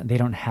in. They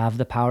don't have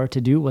the power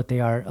to do what they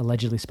are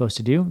allegedly supposed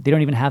to do. They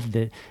don't even have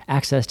the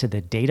access to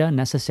the data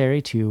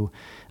necessary to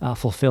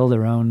fulfill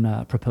their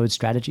own proposed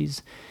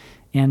strategies.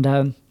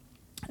 And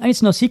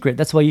it's no secret.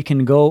 That's why you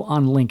can go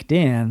on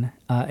LinkedIn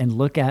and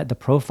look at the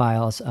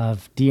profiles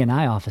of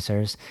D&I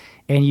officers,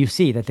 and you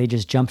see that they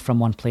just jump from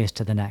one place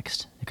to the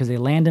next. Because they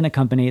land in a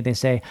company, they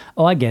say,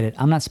 oh, I get it.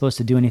 I'm not supposed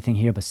to do anything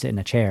here but sit in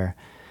a chair.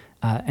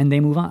 And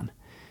they move on.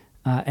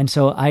 And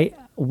so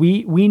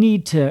we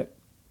need to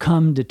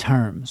come to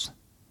terms,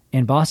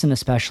 in Boston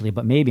especially,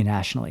 but maybe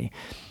nationally,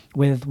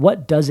 with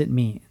what does it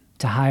mean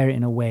to hire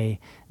in a way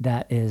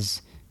that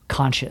is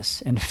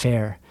conscious and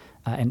fair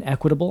and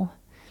equitable.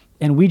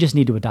 And we just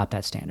need to adopt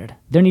that standard.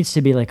 There needs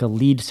to be like a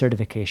LEED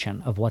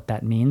certification of what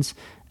that means,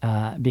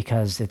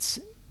 because it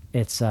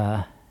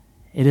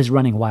is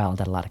running wild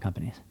at a lot of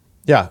companies.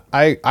 Yeah,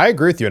 I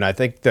agree with you. And I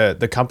think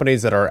the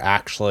companies that are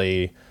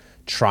actually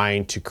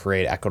trying to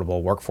create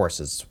equitable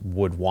workforces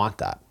would want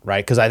that,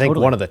 right? Because I think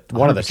Totally.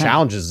 one of the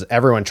challenges is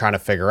everyone trying to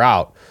figure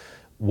out,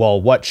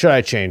 well, what should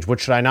I change? What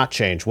should I not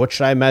change? What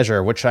should I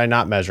measure? What should I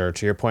not measure?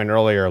 To your point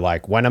earlier,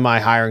 like when am I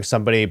hiring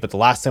somebody? But the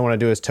last thing I want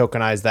to do is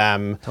tokenize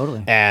them.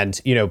 Totally.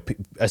 And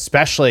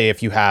especially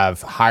if you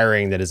have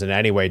hiring that is in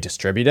any way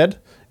distributed,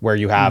 where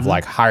you have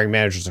like hiring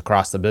managers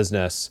across the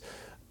business.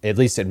 At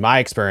least in my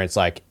experience,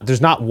 like there's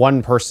not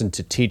one person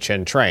to teach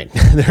and train.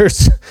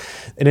 There's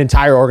an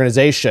entire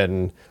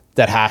organization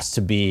that has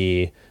to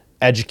be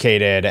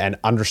educated and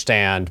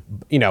understand,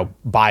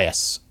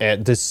 bias.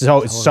 It's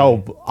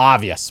so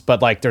obvious,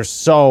 but like there's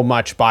so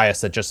much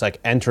bias that just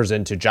like enters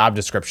into job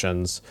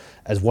descriptions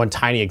as one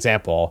tiny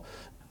example.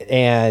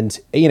 And,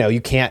 you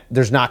can't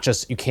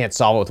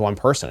solve it with one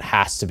person. It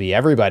has to be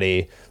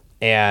everybody.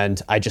 And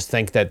I just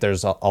think that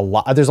there's a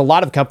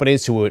lot of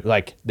companies who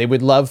would they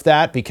would love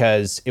that,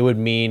 because it would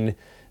mean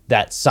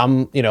that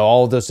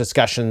all of those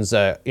discussions,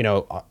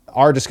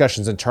 our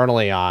discussions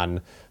internally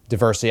on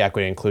diversity,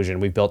 equity,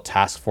 inclusion. We built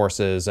task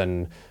forces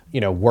and,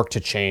 work to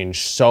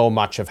change so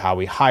much of how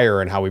we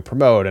hire and how we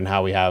promote and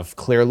how we have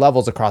clear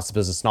levels across the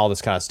business and all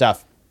this kind of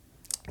stuff.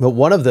 But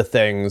one of the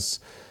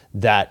things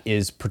that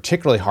is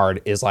particularly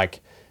hard is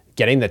like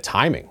getting the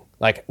timing.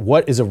 Like,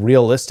 what is a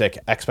realistic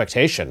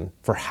expectation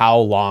for how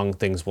long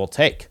things will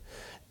take?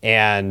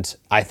 And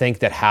I think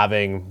that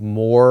having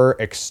more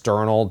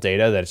external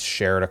data that's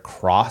shared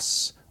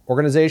across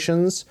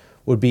organizations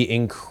would be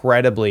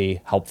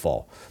incredibly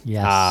helpful.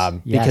 Yes.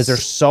 Because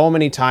there's so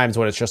many times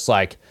when it's just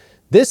like,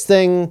 this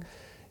thing,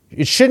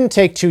 it shouldn't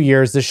take 2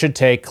 years. This should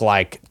take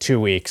like 2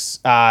 weeks.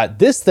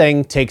 This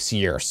thing takes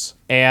years,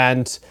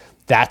 and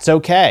that's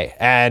okay.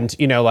 And,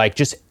 like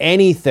just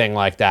anything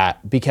like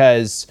that,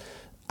 because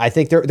I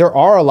think there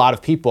are a lot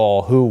of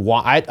people who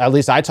want, at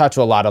least I talk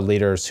to a lot of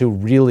leaders who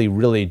really,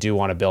 really do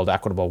want to build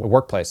equitable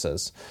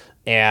workplaces,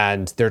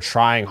 and they're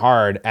trying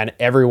hard, and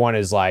everyone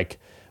is like,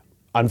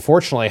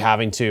 unfortunately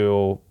having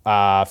to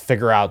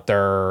figure out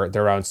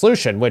their own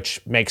solution,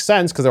 which makes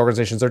sense because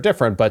organizations are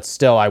different, but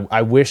still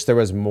I wish there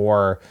was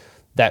more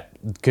that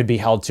could be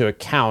held to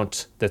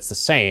account that's the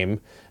same.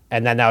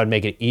 And then that would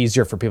make it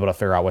easier for people to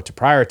figure out what to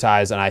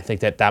prioritize. And I think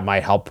that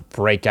might help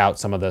break out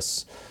some of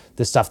this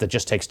stuff that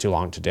just takes too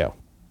long to do.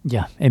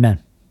 Yeah.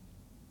 Amen.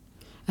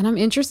 And I'm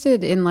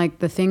interested in like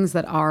the things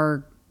that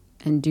are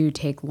and do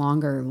take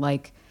longer.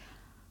 Like,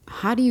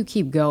 how do you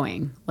keep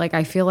going? Like,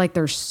 I feel like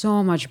there's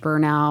so much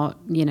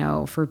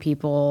burnout, for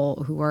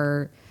people who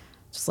are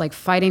just like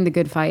fighting the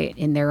good fight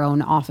in their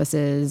own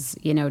offices,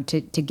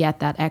 to get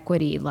that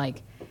equity.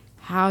 Like,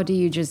 how do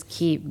you just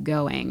keep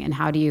going, and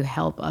how do you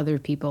help other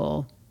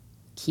people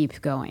keep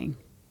going?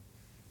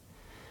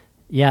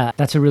 Yeah,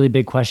 that's a really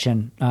big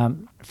question.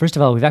 First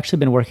of all, we've actually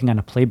been working on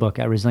a playbook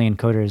at Resilient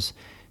Coders.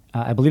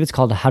 I believe it's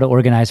called How to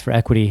Organize for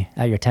Equity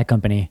at Your Tech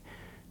Company.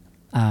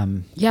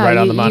 Yeah, right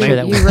on the money.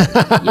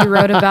 You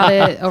wrote about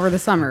it over the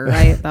summer,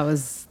 right? That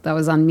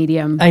was on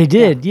Medium. I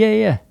did.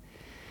 Yeah.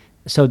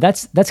 So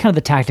that's kind of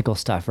the tactical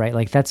stuff, right?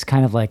 Like that's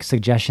kind of like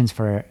suggestions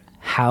for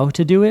how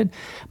to do it.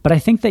 But I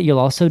think that you'll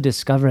also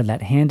discover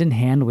that hand in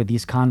hand with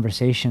these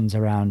conversations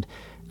around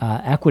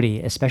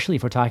equity, especially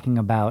if we're talking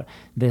about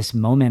this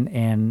moment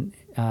in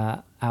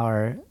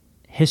our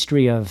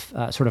history of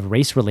sort of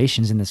race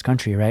relations in this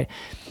country, right?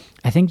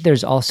 I think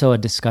there's also a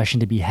discussion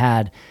to be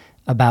had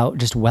about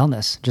just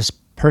wellness, just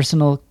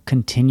personal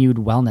continued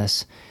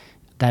wellness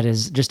that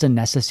is just a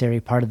necessary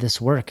part of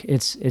this work.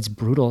 It's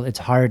brutal, it's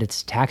hard,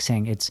 it's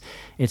taxing, it's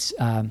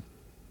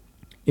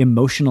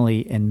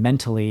emotionally and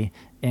mentally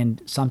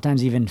and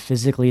sometimes even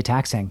physically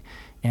taxing.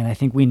 And I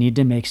think we need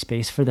to make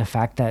space for the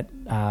fact that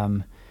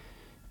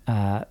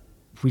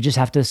we just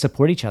have to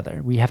support each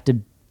other. We have to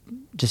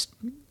just,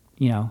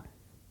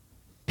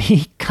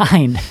 be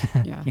kind.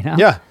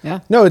 Yeah. Yeah.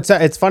 No,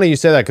 it's funny you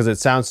say that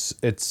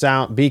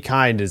because be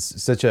kind is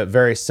such a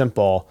very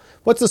simple.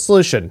 What's the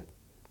solution?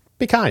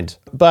 Be kind.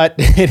 But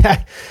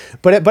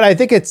I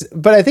think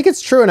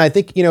it's true, and I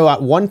think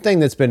one thing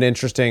that's been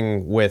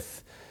interesting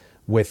with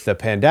the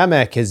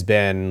pandemic has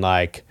been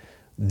like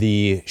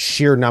the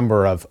sheer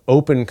number of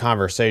open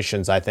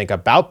conversations I think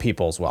about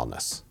people's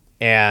wellness.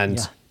 And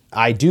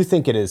I do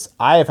think it is.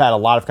 I have had a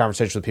lot of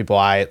conversations with people.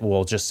 I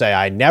will just say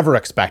I never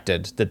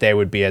expected that they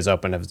would be as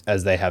open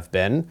as they have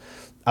been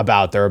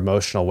about their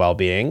emotional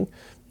well-being.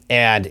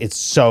 And it's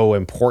so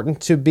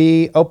important to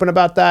be open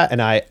about that.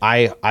 And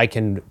I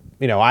can,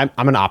 I'm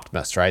an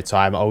optimist, right? So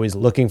I'm always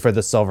looking for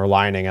the silver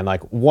lining. And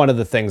like one of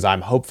the things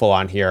I'm hopeful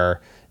on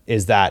here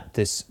is that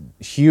this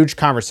huge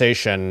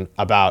conversation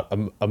about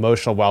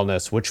emotional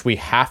wellness, which we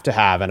have to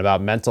have, and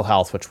about mental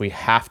health, which we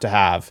have to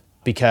have,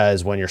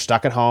 because when you're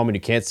stuck at home and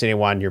you can't see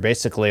anyone, you're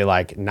basically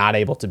like not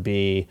able to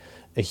be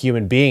a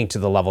human being to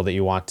the level that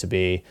you want to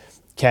be,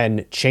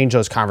 can change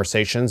those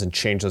conversations and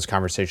change those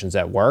conversations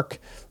at work.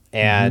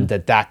 And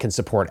that can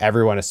support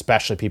everyone,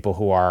 especially people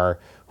who are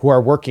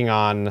working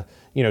on,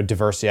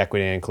 diversity,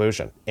 equity, and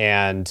inclusion.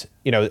 And,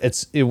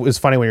 it was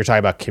funny when you were talking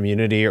about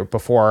community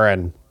before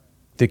and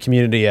the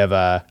community of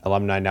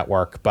alumni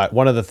network. But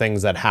one of the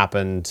things that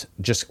happened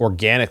just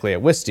organically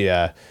at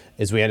Wistia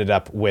is we ended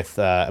up with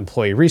an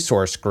employee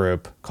resource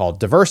group called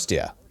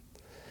Diversitia.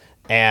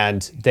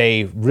 And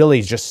they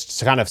really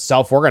just kind of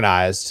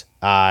self-organized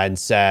and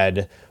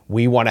said,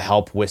 we want to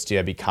help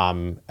Wistia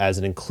become as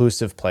an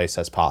inclusive place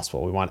as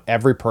possible. We want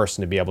every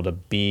person to be able to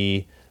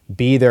be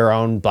their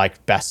own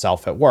like best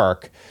self at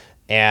work.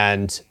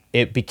 And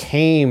it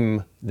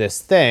became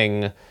this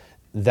thing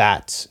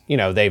that,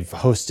 they've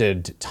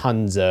hosted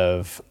tons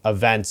of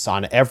events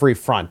on every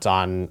front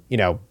on,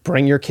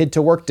 bring your kid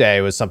to work day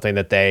was something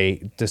that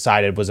they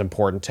decided was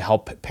important to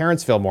help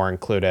parents feel more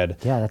included.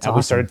 Yeah, that's and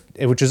awesome. We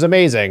started, which is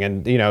amazing.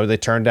 And, they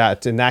turned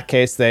out, in that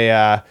case,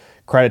 they,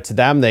 credit to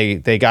them,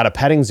 they got a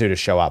petting zoo to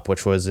show up,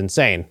 which was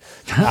insane.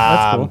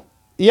 That's cool.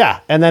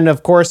 Yeah. And then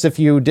of course, if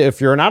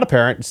you're not a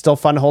parent, it's still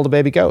fun to hold a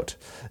baby goat.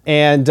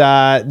 And,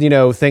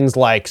 things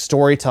like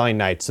storytelling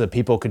nights so that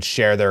people could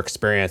share their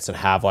experience and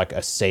have like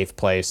a safe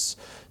place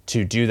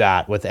to do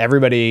that with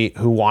everybody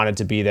who wanted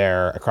to be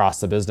there across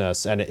the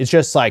business. And it's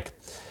just like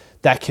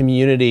that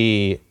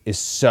community is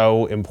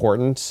so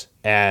important.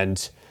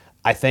 And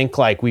I think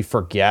like we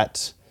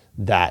forget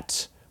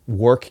that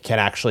work can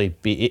actually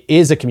it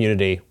is a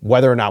community,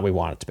 whether or not we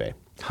want it to be.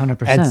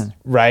 100%.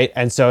 Right.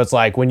 And so it's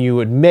like when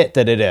you admit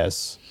that it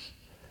is,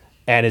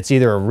 and it's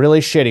either a really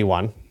shitty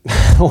one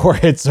or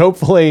it's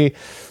hopefully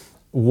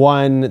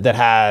one that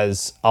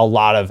has a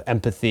lot of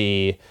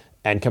empathy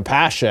and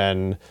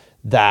compassion,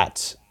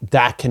 that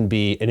can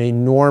be an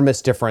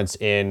enormous difference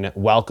in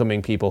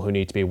welcoming people who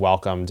need to be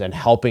welcomed and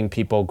helping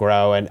people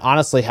grow. And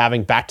honestly,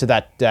 having back to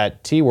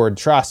that T word,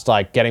 trust,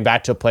 like getting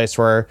back to a place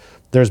where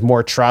there's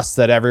more trust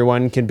that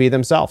everyone can be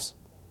themselves.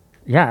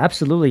 Yeah,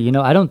 absolutely.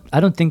 I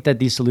don't think that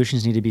these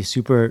solutions need to be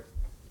super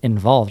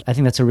involved. I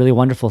think that's a really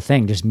wonderful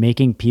thing, just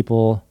making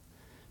people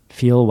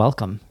feel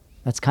welcome.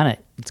 That's kind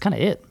of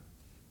it.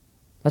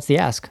 That's the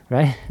ask,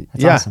 right?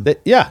 That's awesome.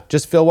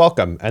 Just feel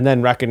welcome, and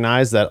then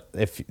recognize that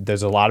if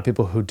there's a lot of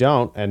people who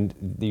don't, and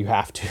you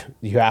have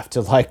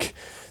to like,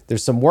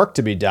 there's some work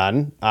to be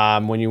done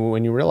when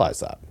you realize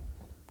that.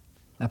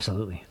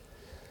 Absolutely.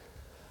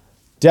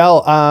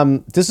 Del,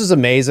 this is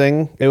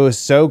amazing. It was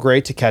so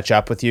great to catch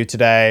up with you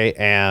today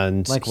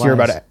and hear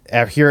about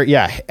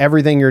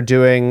everything you're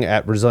doing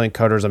at Resilient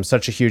Coders. I'm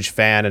such a huge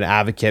fan and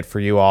advocate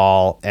for you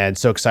all, and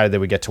so excited that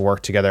we get to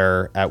work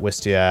together at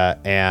Wistia.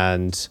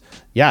 And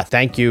yeah,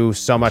 thank you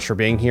so much for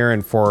being here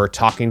and for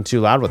talking too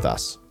loud with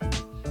us.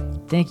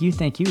 Thank you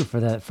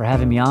for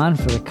having me on,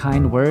 for the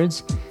kind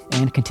words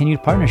and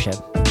continued partnership.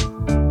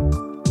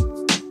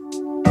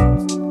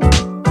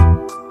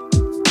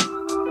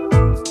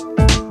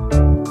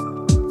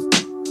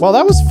 Well,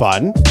 that was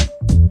fun.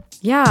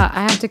 Yeah,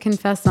 I have to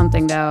confess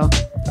something though.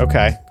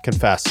 Okay,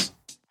 confess.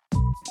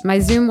 My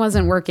Zoom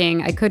wasn't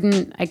working. I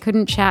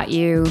couldn't chat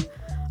you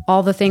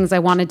all the things I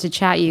wanted to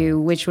chat you,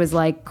 which was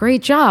like,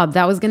 great job.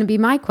 That was going to be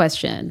my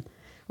question.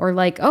 Or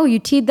like, oh, you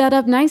teed that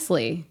up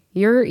nicely.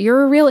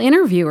 You're a real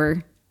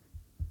interviewer.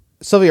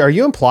 Sylvia, are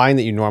you implying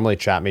that you normally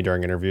chat me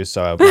during interviews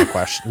so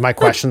my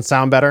questions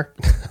sound better?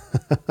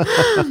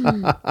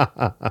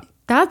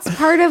 That's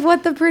part of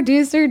what the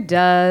producer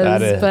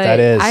does. That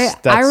is.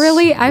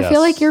 I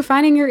feel like you're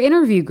finding your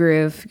interview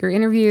groove, your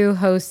interview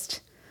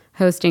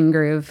hosting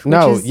groove.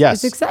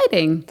 Yes. It's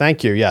exciting.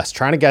 Thank you. Yes.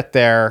 Trying to get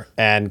there,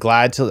 and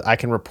I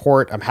can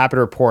report. I'm happy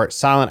to report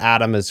Silent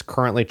Adam is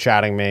currently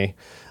chatting me.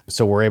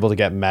 So we're able to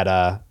get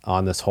meta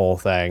on this whole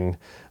thing.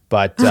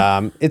 But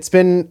it's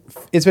been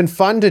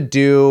fun to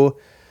do.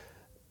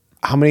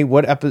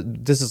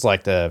 This is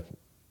like I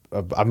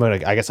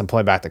guess I'm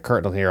pulling back the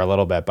curtain here a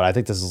little bit, but I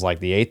think this is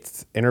like the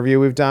 8th interview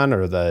we've done,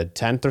 or the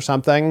 10th or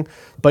something.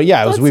 But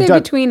yeah, we've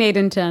done between 8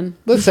 and 10.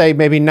 Let's say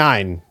maybe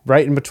 9,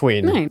 right in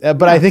between. 9.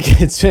 But I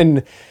think it's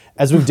been,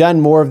 as we've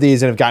done more of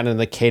these and have gotten into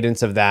the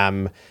cadence of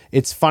them,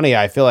 it's funny.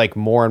 I feel like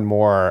more and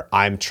more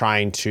I'm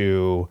trying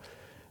to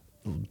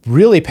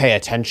really pay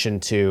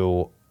attention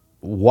to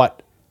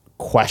what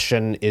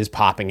question is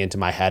popping into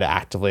my head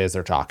actively as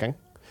they're talking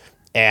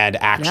and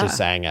actually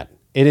saying it.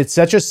 It's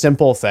such a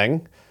simple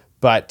thing.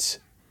 But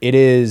it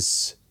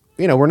is,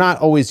 we're not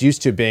always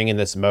used to being in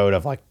this mode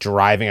of like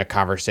driving a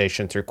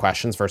conversation through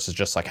questions versus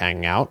just like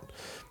hanging out.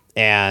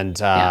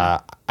 And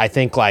I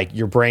think like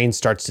your brain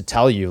starts to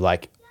tell you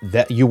like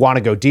that you want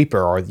to go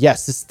deeper, or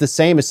yes, this is the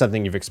same as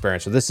something you've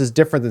experienced, or this is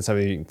different than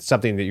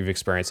something that you've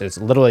experienced. And it's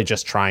literally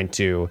just trying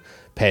to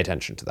pay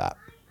attention to that.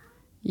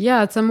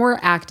 Yeah, it's a more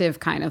active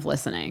kind of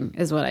listening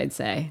is what I'd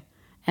say.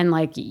 And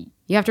like,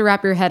 you have to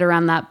wrap your head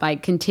around that by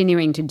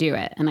continuing to do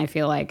it. And I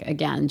feel like,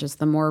 again, just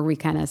the more we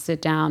kind of sit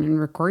down and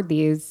record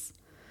these,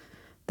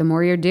 the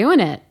more you're doing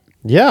it.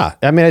 Yeah.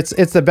 I mean,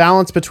 it's the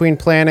balance between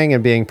planning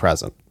and being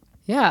present.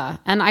 Yeah.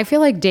 And I feel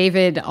like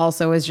David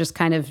also is just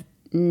kind of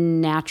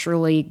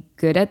naturally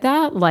good at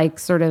that, like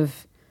sort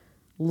of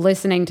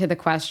listening to the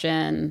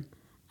question,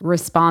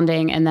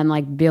 responding, and then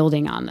like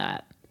building on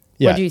that.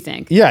 Yeah. What do you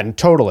think? Yeah,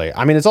 totally.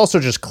 I mean, it's also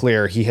just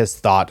clear he has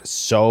thought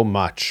so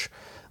much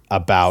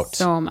about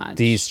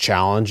these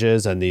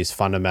challenges and these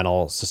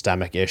fundamental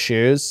systemic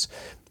issues.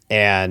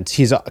 And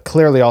he's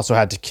clearly also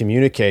had to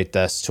communicate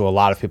this to a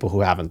lot of people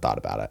who haven't thought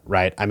about it,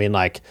 right? I mean,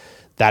 like,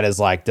 that is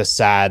like the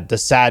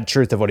sad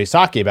truth of what he's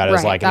talking about.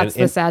 Is like that's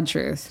the sad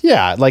truth.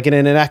 Yeah, like in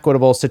an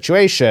inequitable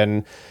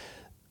situation,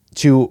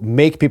 to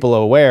make people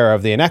aware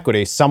of the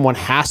inequity, someone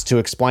has to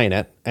explain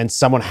it, and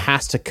someone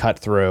has to cut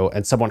through,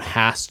 and someone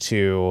has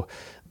to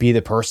be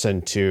the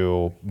person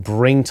to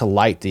bring to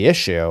light the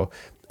issue.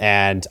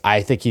 And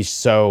I think he's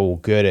so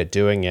good at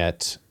doing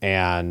it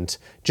and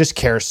just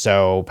cares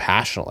so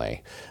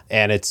passionately.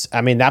 And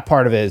that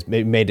part of it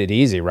made it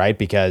easy, right?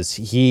 Because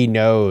he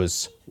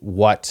knows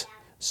what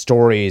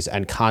stories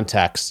and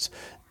context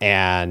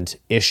and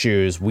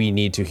issues we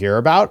need to hear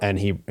about, and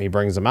he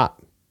brings them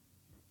up.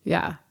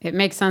 Yeah, it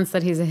makes sense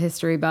that he's a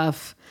history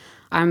buff.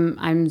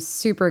 I'm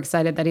super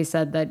excited that he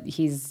said that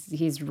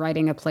he's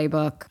writing a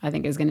playbook. I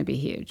think is going to be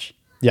huge.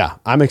 Yeah,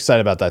 I'm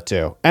excited about that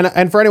too.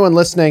 And for anyone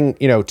listening,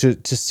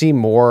 to see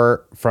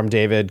more from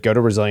David, go to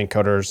Resilient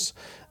Coders,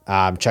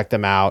 check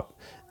them out.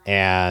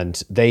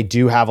 And they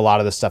do have a lot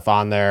of the stuff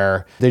on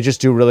there. They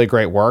just do really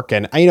great work.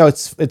 And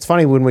it's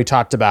funny when we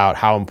talked about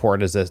how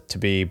important is it to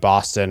be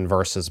Boston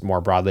versus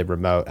more broadly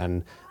remote,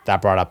 and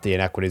that brought up the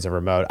inequities of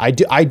remote. I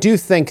do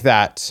think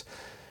that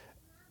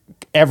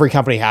every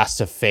company has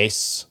to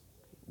face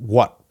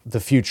what the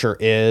future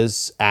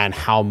is and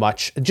how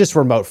much just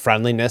remote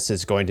friendliness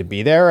is going to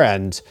be there.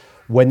 And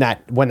when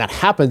that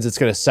happens, it's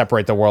going to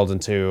separate the world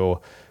into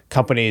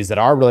companies that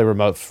are really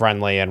remote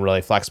friendly and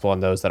really flexible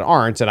and those that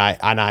aren't. And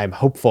I'm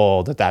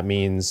hopeful that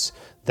means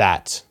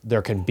that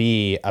there can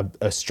be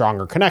a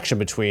stronger connection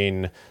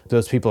between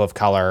those people of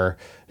color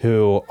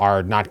who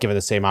are not given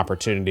the same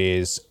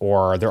opportunities,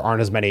 or there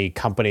aren't as many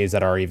companies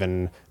that are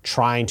even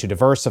trying to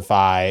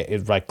diversify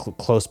like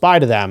close by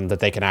to them, that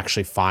they can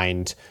actually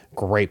find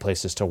great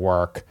places to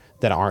work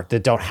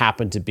that don't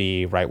happen to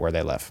be right where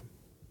they live.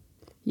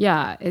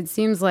 Yeah, it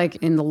seems like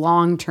in the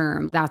long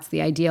term, that's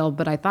the ideal.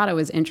 But I thought it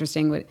was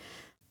interesting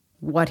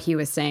what he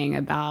was saying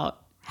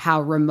about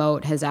how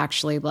remote has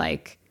actually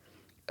like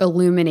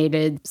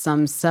illuminated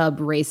some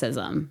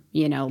sub-racism,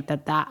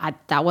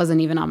 that wasn't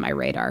even on my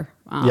radar.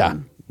 Yeah,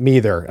 me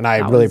either. And I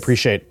really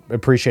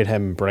appreciate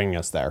him bringing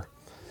us there.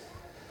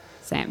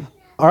 Same.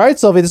 All right,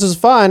 Sylvie, this was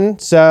fun.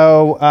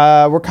 So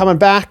we're coming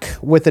back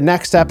with the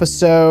next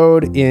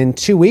episode in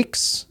 2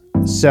 weeks.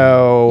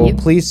 So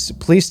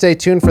please stay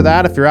tuned for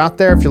that. If you're out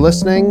there, if you're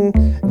listening,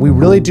 we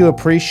really do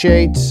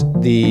appreciate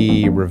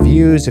the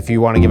reviews. If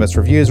you want to give us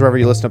reviews wherever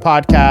you listen to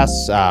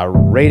podcasts,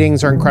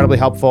 ratings are incredibly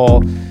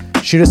helpful.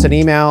 Shoot us an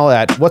email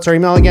at, what's our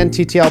email again?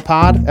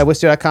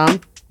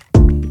 ttlpod@wistia.com.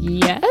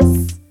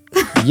 Yes.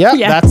 Yep,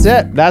 Yes.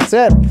 That's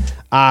it.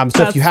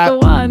 So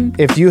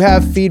if you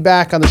have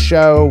feedback on the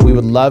show, we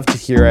would love to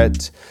hear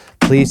it.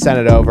 Please send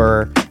it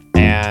over,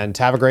 and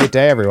have a great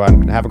day,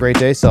 everyone. Have a great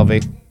day,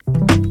 Sylvie.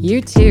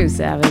 You too,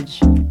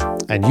 Savage.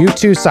 And you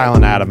too,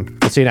 Silent Adam.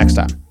 We'll see you next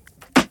time.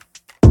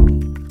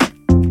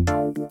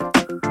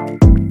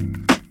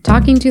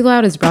 Talking Too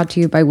Loud is brought to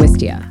you by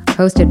Wistia,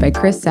 hosted by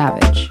Chris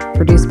Savage,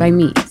 produced by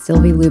me,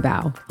 Sylvie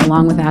Lubau,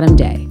 along with Adam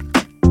Day.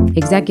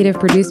 Executive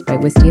produced by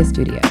Wistia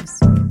Studios.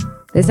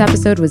 This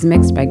episode was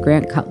mixed by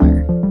Grant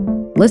Cutler.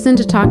 Listen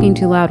to Talking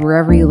Too Loud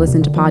wherever you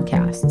listen to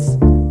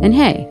podcasts. And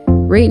hey,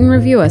 rate and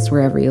review us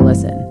wherever you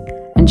listen.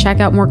 And check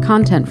out more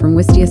content from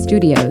Wistia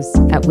Studios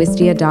at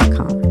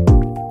wistia.com.